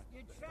bless.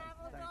 You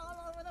travelled all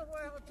over the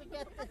world to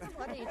get this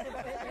money to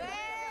build.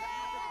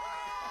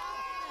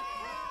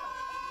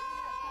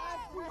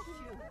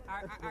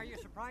 Are you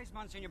surprised,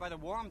 Monsignor, by the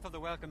warmth of the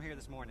welcome here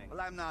this morning?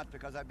 Well, I'm not,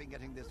 because I've been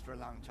getting this for a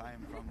long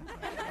time from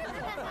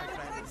my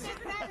friends.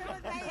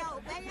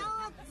 They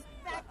all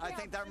I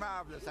think they're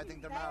marvellous. I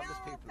think they're marvellous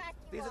people.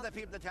 These are the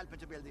people that helped me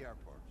to build the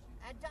airport.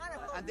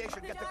 And they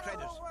should get the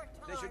credit.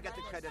 They should get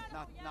the credit,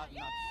 not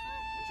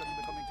it shouldn't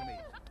be coming to me.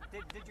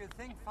 Did you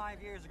think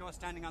 5 years ago,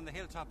 standing on the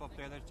hilltop up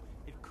there, that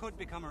it could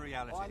become a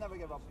reality? Oh, I never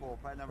give up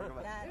hope. I never give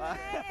up.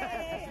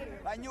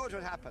 I knew it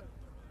would happen.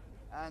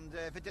 And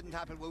if it didn't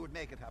happen, we would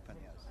make it happen,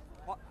 yes.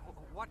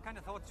 What kind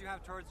of thoughts do you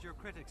have towards your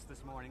critics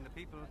this morning, the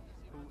people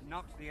who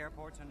knocked the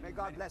airport? And may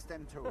God bless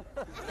them too.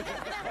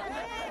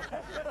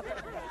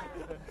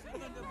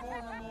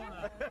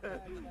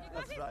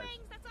 That's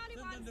right.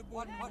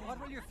 What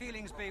will your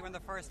feelings be when the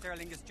first Aer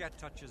Lingus jet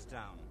touches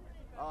down?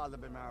 Oh, they'll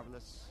be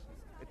marvellous.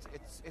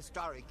 It's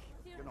historic,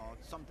 you know.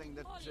 It's something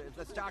that it's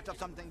the start of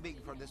something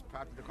big for this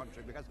part of the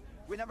country, because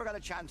we never got a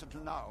chance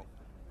until now.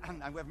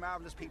 And we have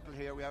marvellous people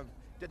here. We have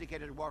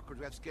dedicated workers,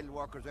 we have skilled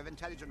workers, we have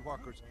intelligent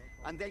workers,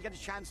 and they'll get a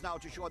chance now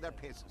to show their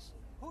paces.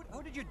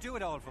 Who did you do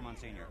it all for,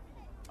 Monsignor?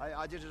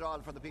 I did it all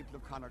for the people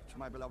of Connacht,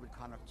 my beloved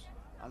Connacht,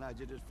 and I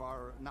did it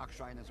for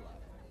Knockshrine as well.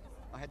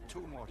 I had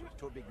two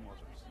big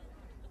motors.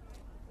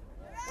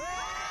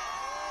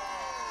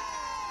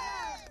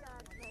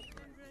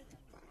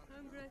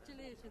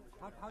 Congratulations.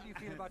 How do you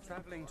feel about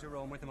travelling to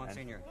Rome with the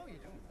Monsignor?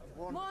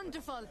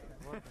 Wonderful.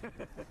 Wonderful.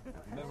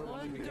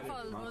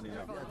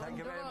 Thank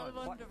you very much.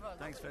 Wonderful.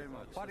 Thanks very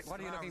much. What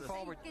are you looking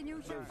forward to? And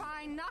you should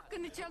find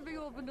knocking it shall be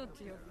opened up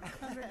to you.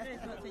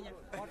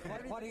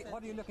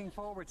 What are you looking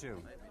forward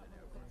to?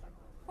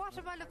 What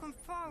am I looking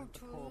forward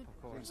to?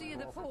 Seeing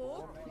the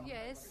Pope,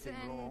 yes,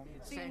 and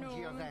seeing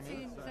Rome, and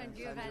seeing St.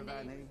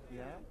 Giovanni.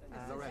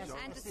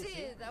 And to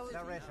see it. I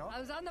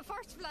was on the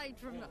first flight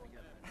from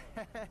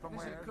From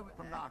where?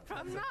 From Knock.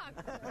 From Knock.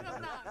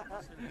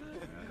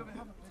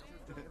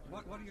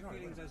 What are your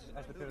feelings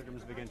as the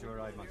pilgrims begin to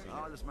arrive, Monsignor?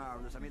 Oh, it's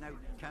marvellous. I mean,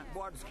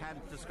 words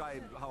can't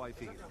describe how I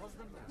feel.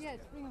 Yes,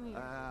 bring me.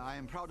 I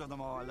am proud of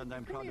them all, and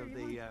I'm proud of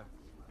the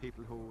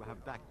people who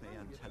have backed me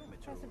and helped me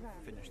to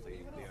finish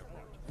the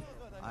airport.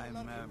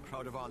 I'm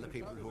proud of all the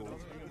people who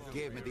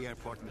gave me the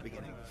airport in the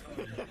beginning.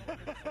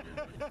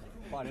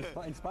 Well,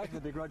 in spite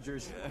of the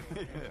begrudgers.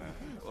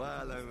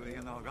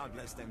 Well, God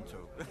bless them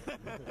too.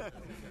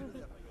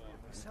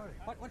 Sorry.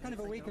 What kind of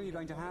a week are you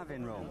going to have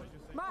in Rome?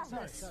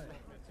 Marvellous.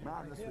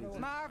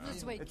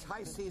 Marvellous week. It's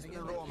high season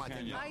in Rome, I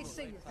think. High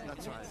season.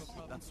 That's right.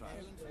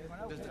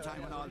 There's the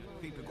time when all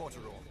people go to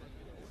Rome.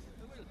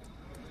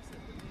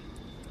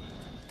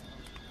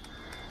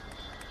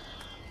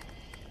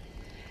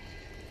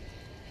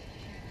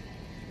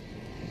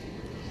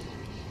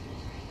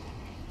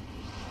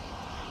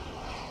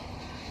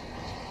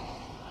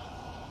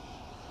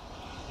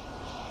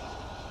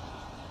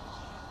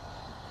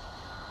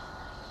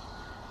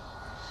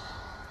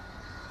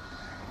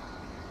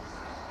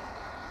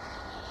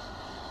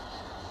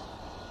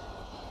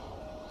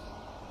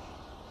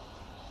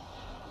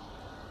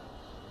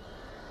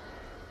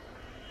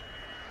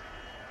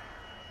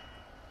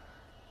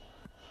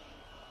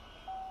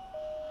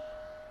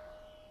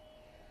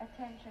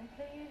 Attention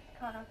please,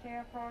 Connacht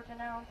Airport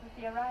announces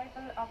the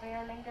arrival of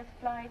Aer Lingus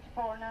Flight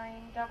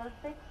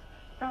 4966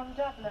 from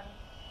Dublin.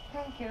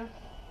 Thank you.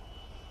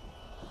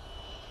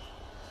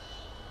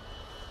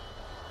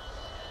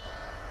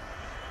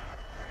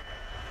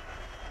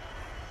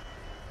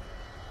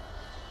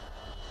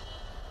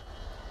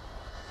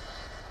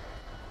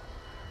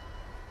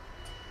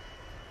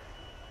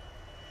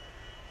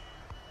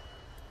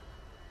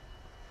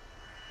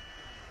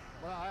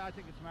 Well, I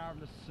think it's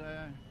marvellous.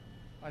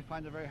 I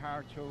find it very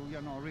hard to,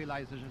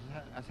 realise it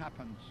has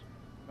happened.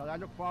 Well, I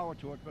look forward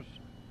to it, but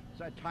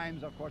at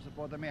times, of course,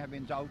 there may have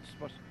been doubts,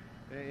 but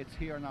it's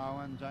here now,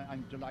 and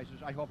I'm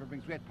delighted. I hope it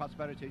brings great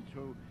prosperity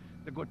to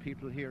the good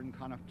people here in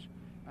Connacht,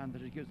 and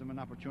that it gives them an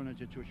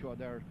opportunity to show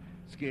their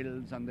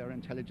skills and their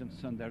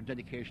intelligence and their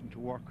dedication to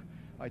work.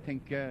 I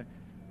think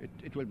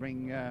it will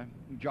bring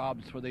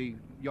jobs for the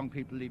young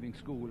people leaving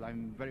school.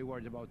 I'm very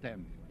worried about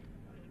them,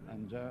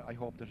 and I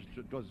hope that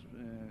it does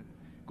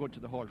good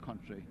to the whole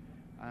country.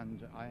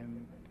 And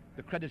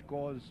the credit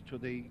goes to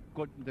the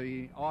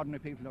ordinary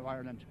people of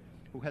Ireland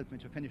who helped me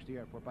to finish the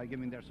airport by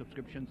giving their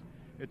subscriptions.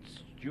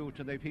 It's due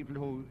to the people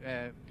who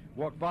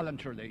work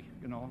voluntarily,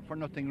 for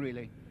nothing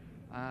really,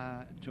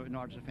 in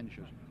order to finish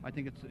it. I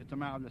think it's a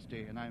marvellous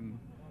day, and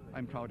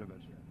I'm proud of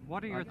it.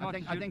 What are your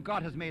thoughts? I think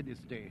God has made this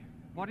day.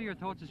 What are your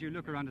thoughts as you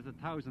look around at the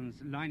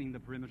thousands lining the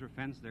perimeter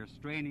fence there,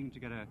 straining to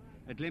get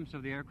a glimpse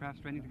of the aircraft,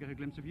 straining to get a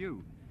glimpse of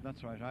you?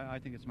 That's right. I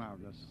think it's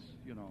marvellous.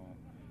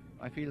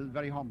 I feel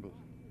very humble.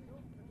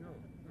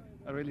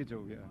 I really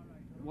do, yeah.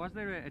 Was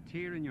there a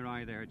tear in your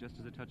eye there just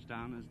as it touched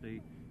down, as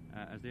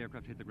the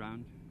aircraft hit the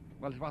ground?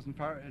 Well, it wasn't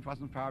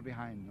far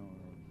behind. No,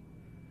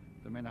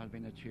 there may not have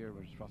been a tear,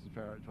 but it wasn't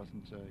far. It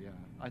wasn't. Yeah,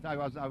 I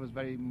was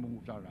very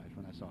moved. All right,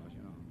 when I saw it.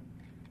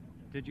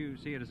 Did you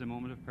see it as a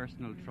moment of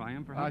personal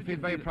triumph? Or I feel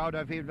very proud.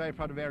 I feel very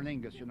proud of Aer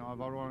Lingus.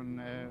 Of our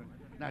own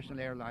national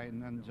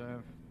airline, and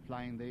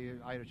flying the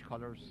Irish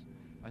colours,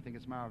 I think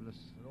it's marvellous.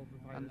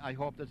 And I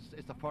hope that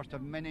it's the first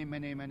of many,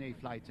 many, many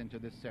flights into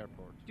this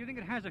airport. Do you think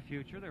it has a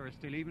future? There are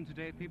still, even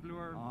today, people who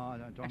are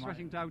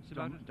expressing doubts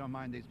about it? Don't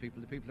mind these people.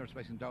 The people who are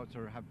expressing doubts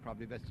or have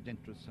probably vested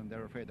interests and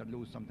they're afraid they'll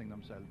lose something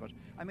themselves. But,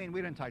 I mean,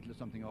 we're entitled to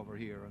something over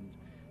here, and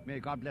may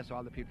God bless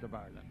all the people of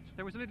Ireland.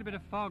 There was a little bit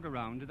of fog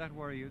around. Did that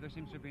worry you? There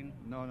seems to have been...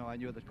 No, I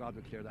knew that God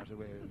would clear that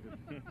away.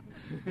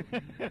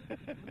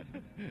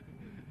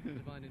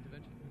 Divine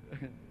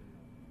intervention.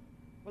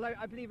 Well,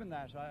 I believe in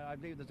that. I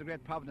believe there's a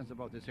great providence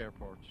about this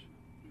airport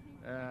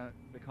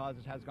because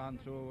it has gone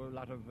through a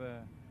lot of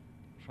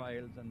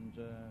trials and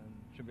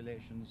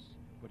tribulations.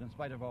 But in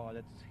spite of all,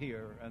 it's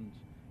here, and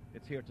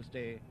it's here to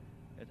stay,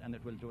 and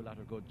it will do a lot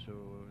of good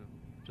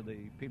to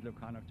the people of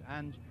Connacht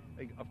and,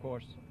 of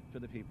course, to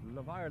the people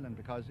of Ireland.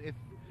 Because if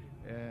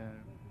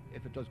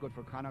it does good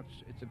for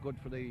Connacht, it's good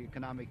for the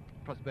economic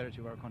prosperity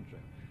of our country.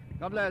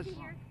 God bless.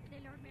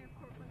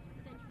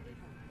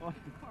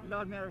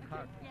 Lord Mayor of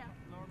Cork. Yeah.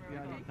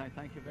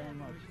 Thank you very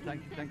much.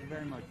 Thank you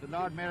very much. The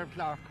Lord Mayor of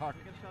Cork.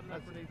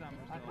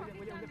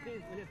 Will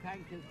you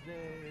thank his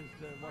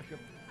worship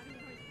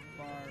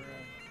for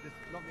this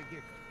lovely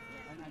gift?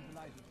 And I'm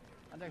delighted.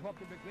 And I hope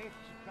there'll be great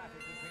traffic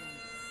between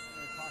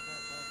Cork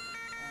Airport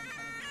and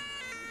Kennedy.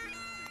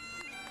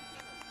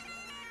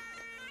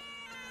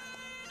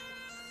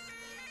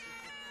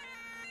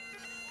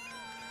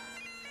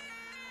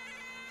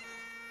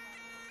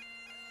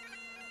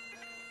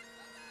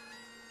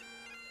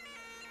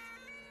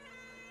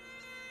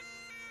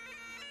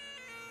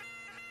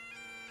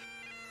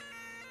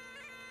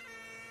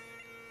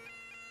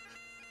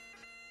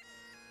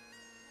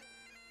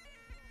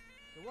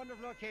 It's a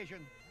wonderful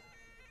occasion,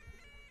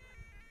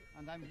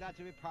 and I'm glad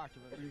to be part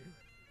of it.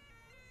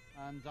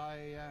 And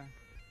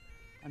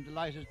I'm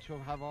delighted to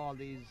have all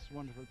these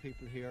wonderful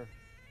people here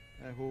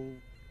who,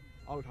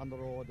 out on the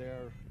road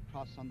there,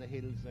 across on the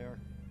hills there,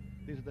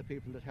 these are the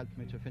people that helped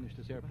me to finish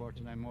this airport,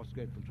 and I'm most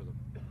grateful to them.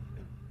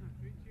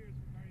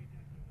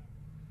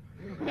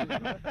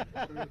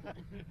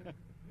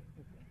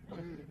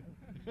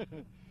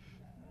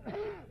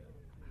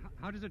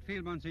 How does it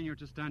feel, Monsignor,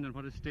 to stand on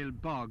what is still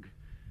bog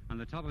on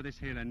the top of this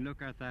hill and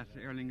look at that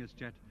Aer Lingus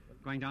jet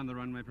going down the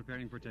runway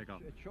preparing for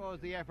takeoff? It shows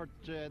the effort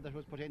that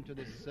was put into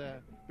this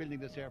building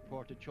this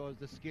airport. It shows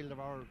the skill of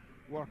our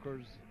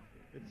workers.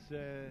 It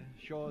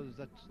shows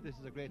that this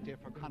is a great day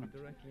for Connacht.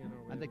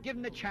 And they're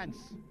given a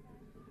chance,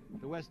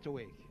 the West to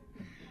wake.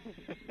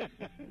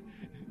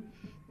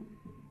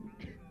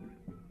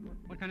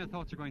 What kind of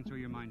thoughts are going through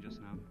your mind just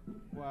now?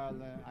 Well,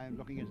 I'm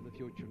looking into the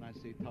future, and I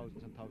see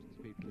thousands and thousands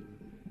of people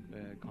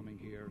coming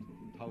here,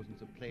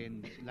 thousands of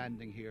planes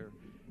landing here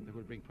that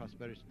will bring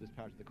prosperity to this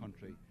part of the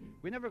country.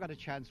 We never got a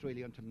chance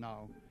really until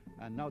now,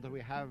 and now that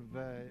we have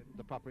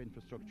the proper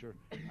infrastructure,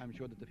 I'm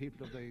sure that the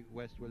people of the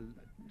West will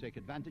take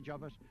advantage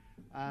of it,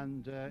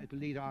 and it will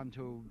lead on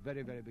to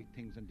very, very big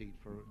things indeed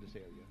for this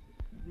area.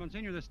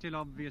 Monsignor, there's still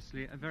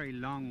obviously a very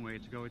long way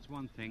to go. It's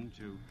one thing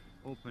to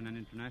open an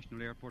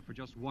international airport for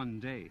just one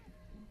day.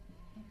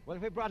 Well,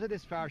 if we brought it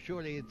this far,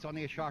 surely it's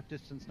only a short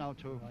distance now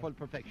to full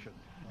perfection.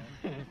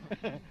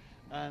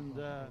 And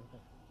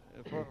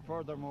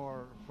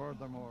furthermore,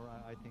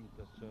 I think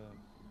that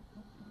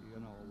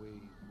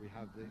we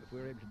have if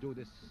we're able to do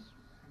this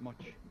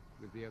much,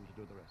 we'll be able to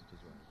do the rest as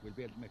well. We'll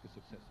be able to make a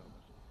success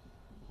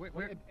of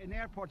it. An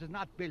airport is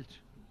not built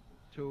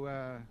to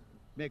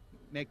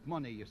make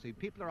money. You see,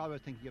 people are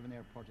always thinking of an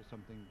airport as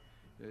something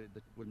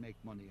that will make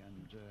money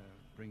and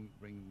bring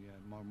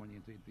more money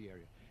into the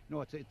area.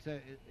 No, it's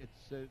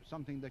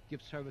something that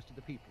gives service to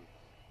the people.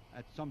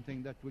 It's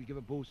something that will give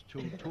a boost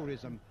to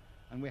tourism,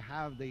 and we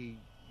have the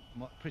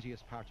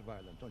prettiest part of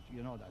Ireland. Don't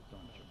you know that,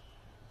 don't you?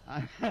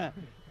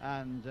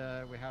 And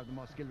we have the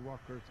most skilled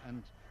workers.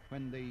 And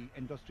when the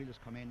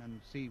industrialists come in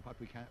and see what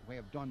we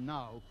have done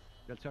now,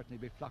 they'll certainly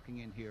be flocking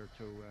in here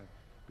to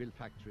build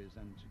factories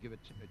and to give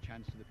a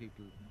chance to the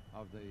people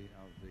of the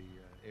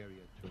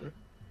area to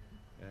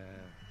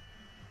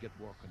get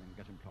working and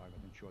get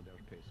employment and show their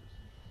places.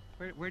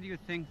 Where do you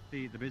think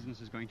the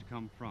business is going to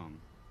come from?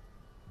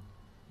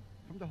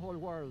 From the whole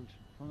world,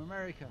 from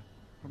America,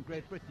 from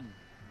Great Britain,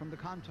 from the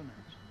continent.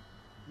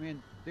 I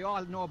mean, they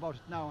all know about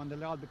it now, and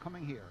they'll all be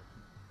coming here.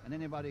 And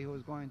anybody who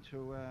is going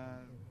to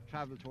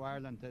travel to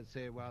Ireland, they'll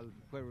say, well,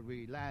 where will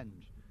we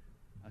land?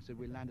 I said,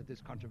 we'll land at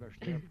this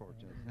controversial airport.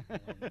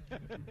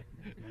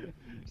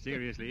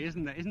 Seriously,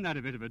 isn't that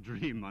a bit of a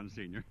dream,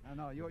 Monsignor? I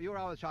know, you're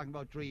always talking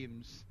about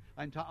dreams.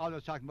 I'm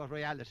always talking about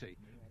reality.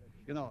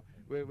 You know,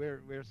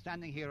 we're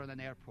standing here on an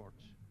airport.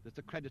 It's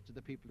a credit to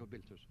the people who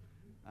built it,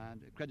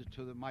 and a credit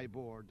to my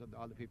board,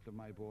 all the people of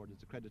my board.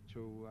 It's a credit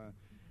to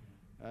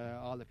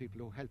all the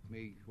people who helped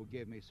me, who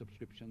gave me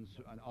subscriptions,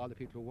 and all the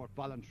people who worked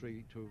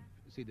voluntary to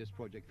see this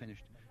project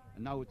finished.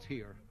 And now it's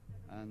here,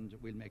 and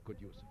we'll make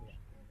good use of it.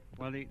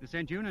 Well, the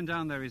St. Ewan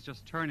down there is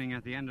just turning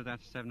at the end of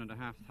that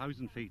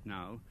 7,500 feet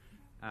now.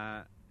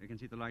 You can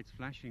see the lights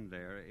flashing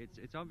there.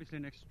 It's obviously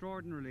an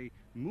extraordinarily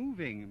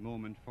moving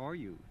moment for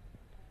you.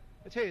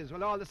 It is.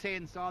 Well, all the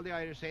saints, all the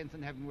Irish saints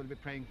in heaven will be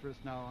praying for us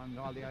now, and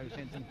all the Irish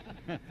saints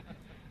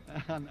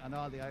and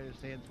all the Irish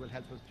Saints will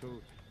help us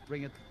to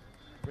bring it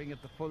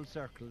the full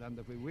circle, and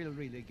that we will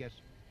really get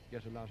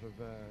a lot of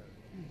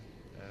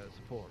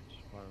support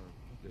for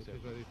this.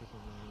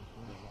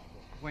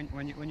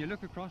 When you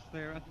look across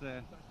there at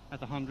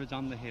the hundreds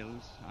on the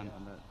hills and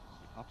on the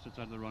opposite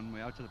side of the runway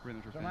out to the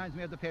perimeter fence. Reminds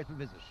me of the Fatal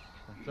Visit.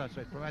 That's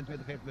right. Reminds me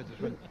of the Fatal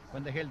Visit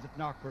when the hills at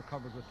Knock were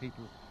covered with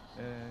people.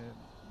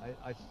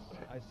 I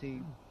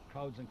see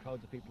crowds and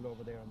crowds of people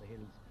over there on the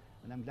hills,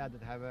 and I'm glad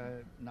to have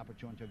an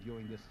opportunity of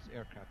viewing this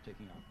aircraft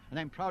taking off. And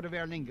I'm proud of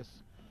Aer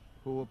Lingus,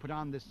 who put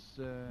on these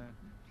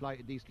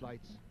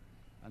flights,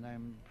 and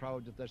I'm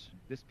proud that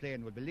this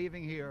plane will be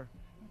leaving here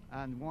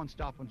and won't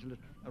stop until it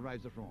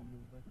arrives at Rome.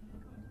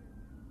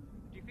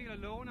 Do you feel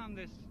alone on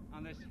this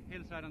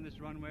hillside, on this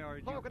runway, or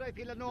how could I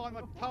feel alone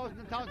with thousands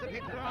and thousands of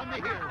people around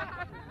me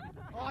here?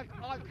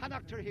 All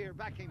Connacht are here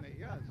backing me,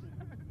 yes.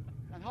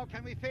 And how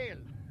can we fail?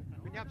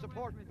 When you have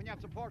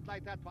support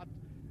like that,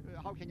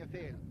 how can you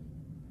fail?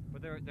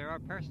 But there are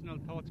personal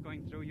thoughts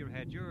going through your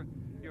head. You're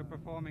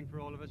performing for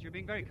all of us. You're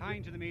being very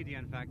kind to the media,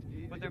 in fact.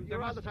 But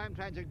you're all the time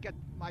trying to get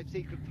my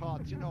secret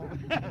thoughts, you know.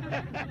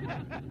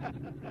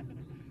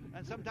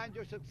 And sometimes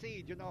you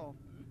succeed, you know.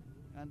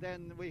 And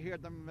then we hear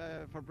them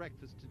for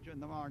breakfast in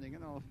the morning, you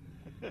know.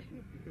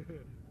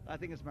 I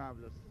think it's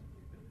marvellous.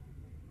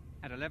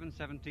 At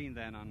 11:17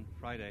 then on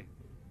Friday,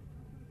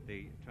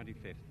 the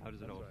 25th, how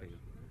does it all feel?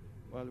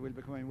 Well, we'll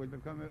be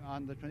coming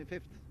on the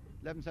 25th,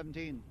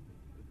 11:17.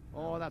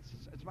 Oh,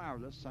 it's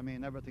marvellous. I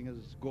mean, everything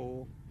is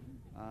go,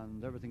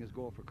 and everything is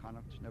go for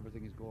Connacht, and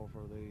everything is go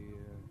for the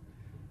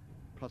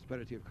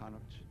prosperity of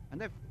Connacht.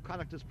 And if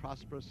Connacht is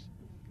prosperous,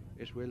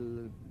 it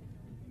will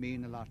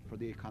mean a lot for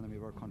the economy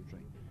of our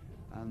country.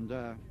 And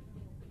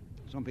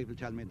some people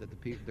tell me that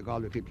the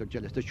Galway people are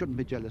jealous. They shouldn't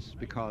be jealous,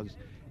 because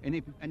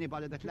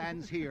anybody that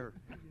lands here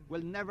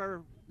will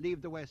never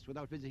leave the West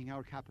without visiting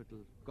our capital,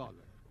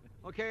 Galway.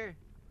 Okay?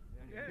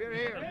 You're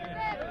here.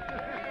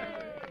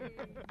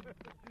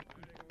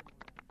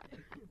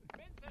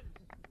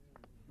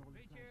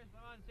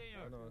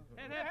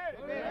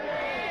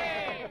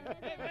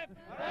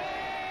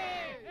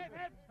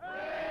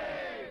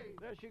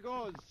 There she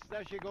goes.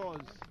 There she goes.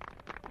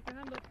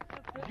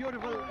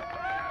 Beautiful.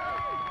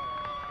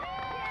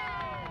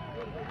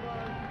 Beautiful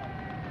girl.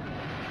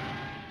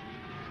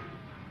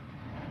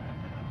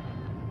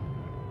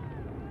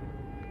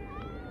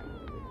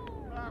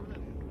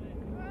 Marvelous.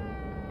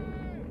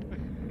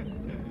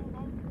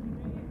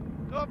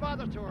 Don't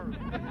bother to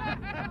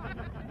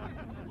her.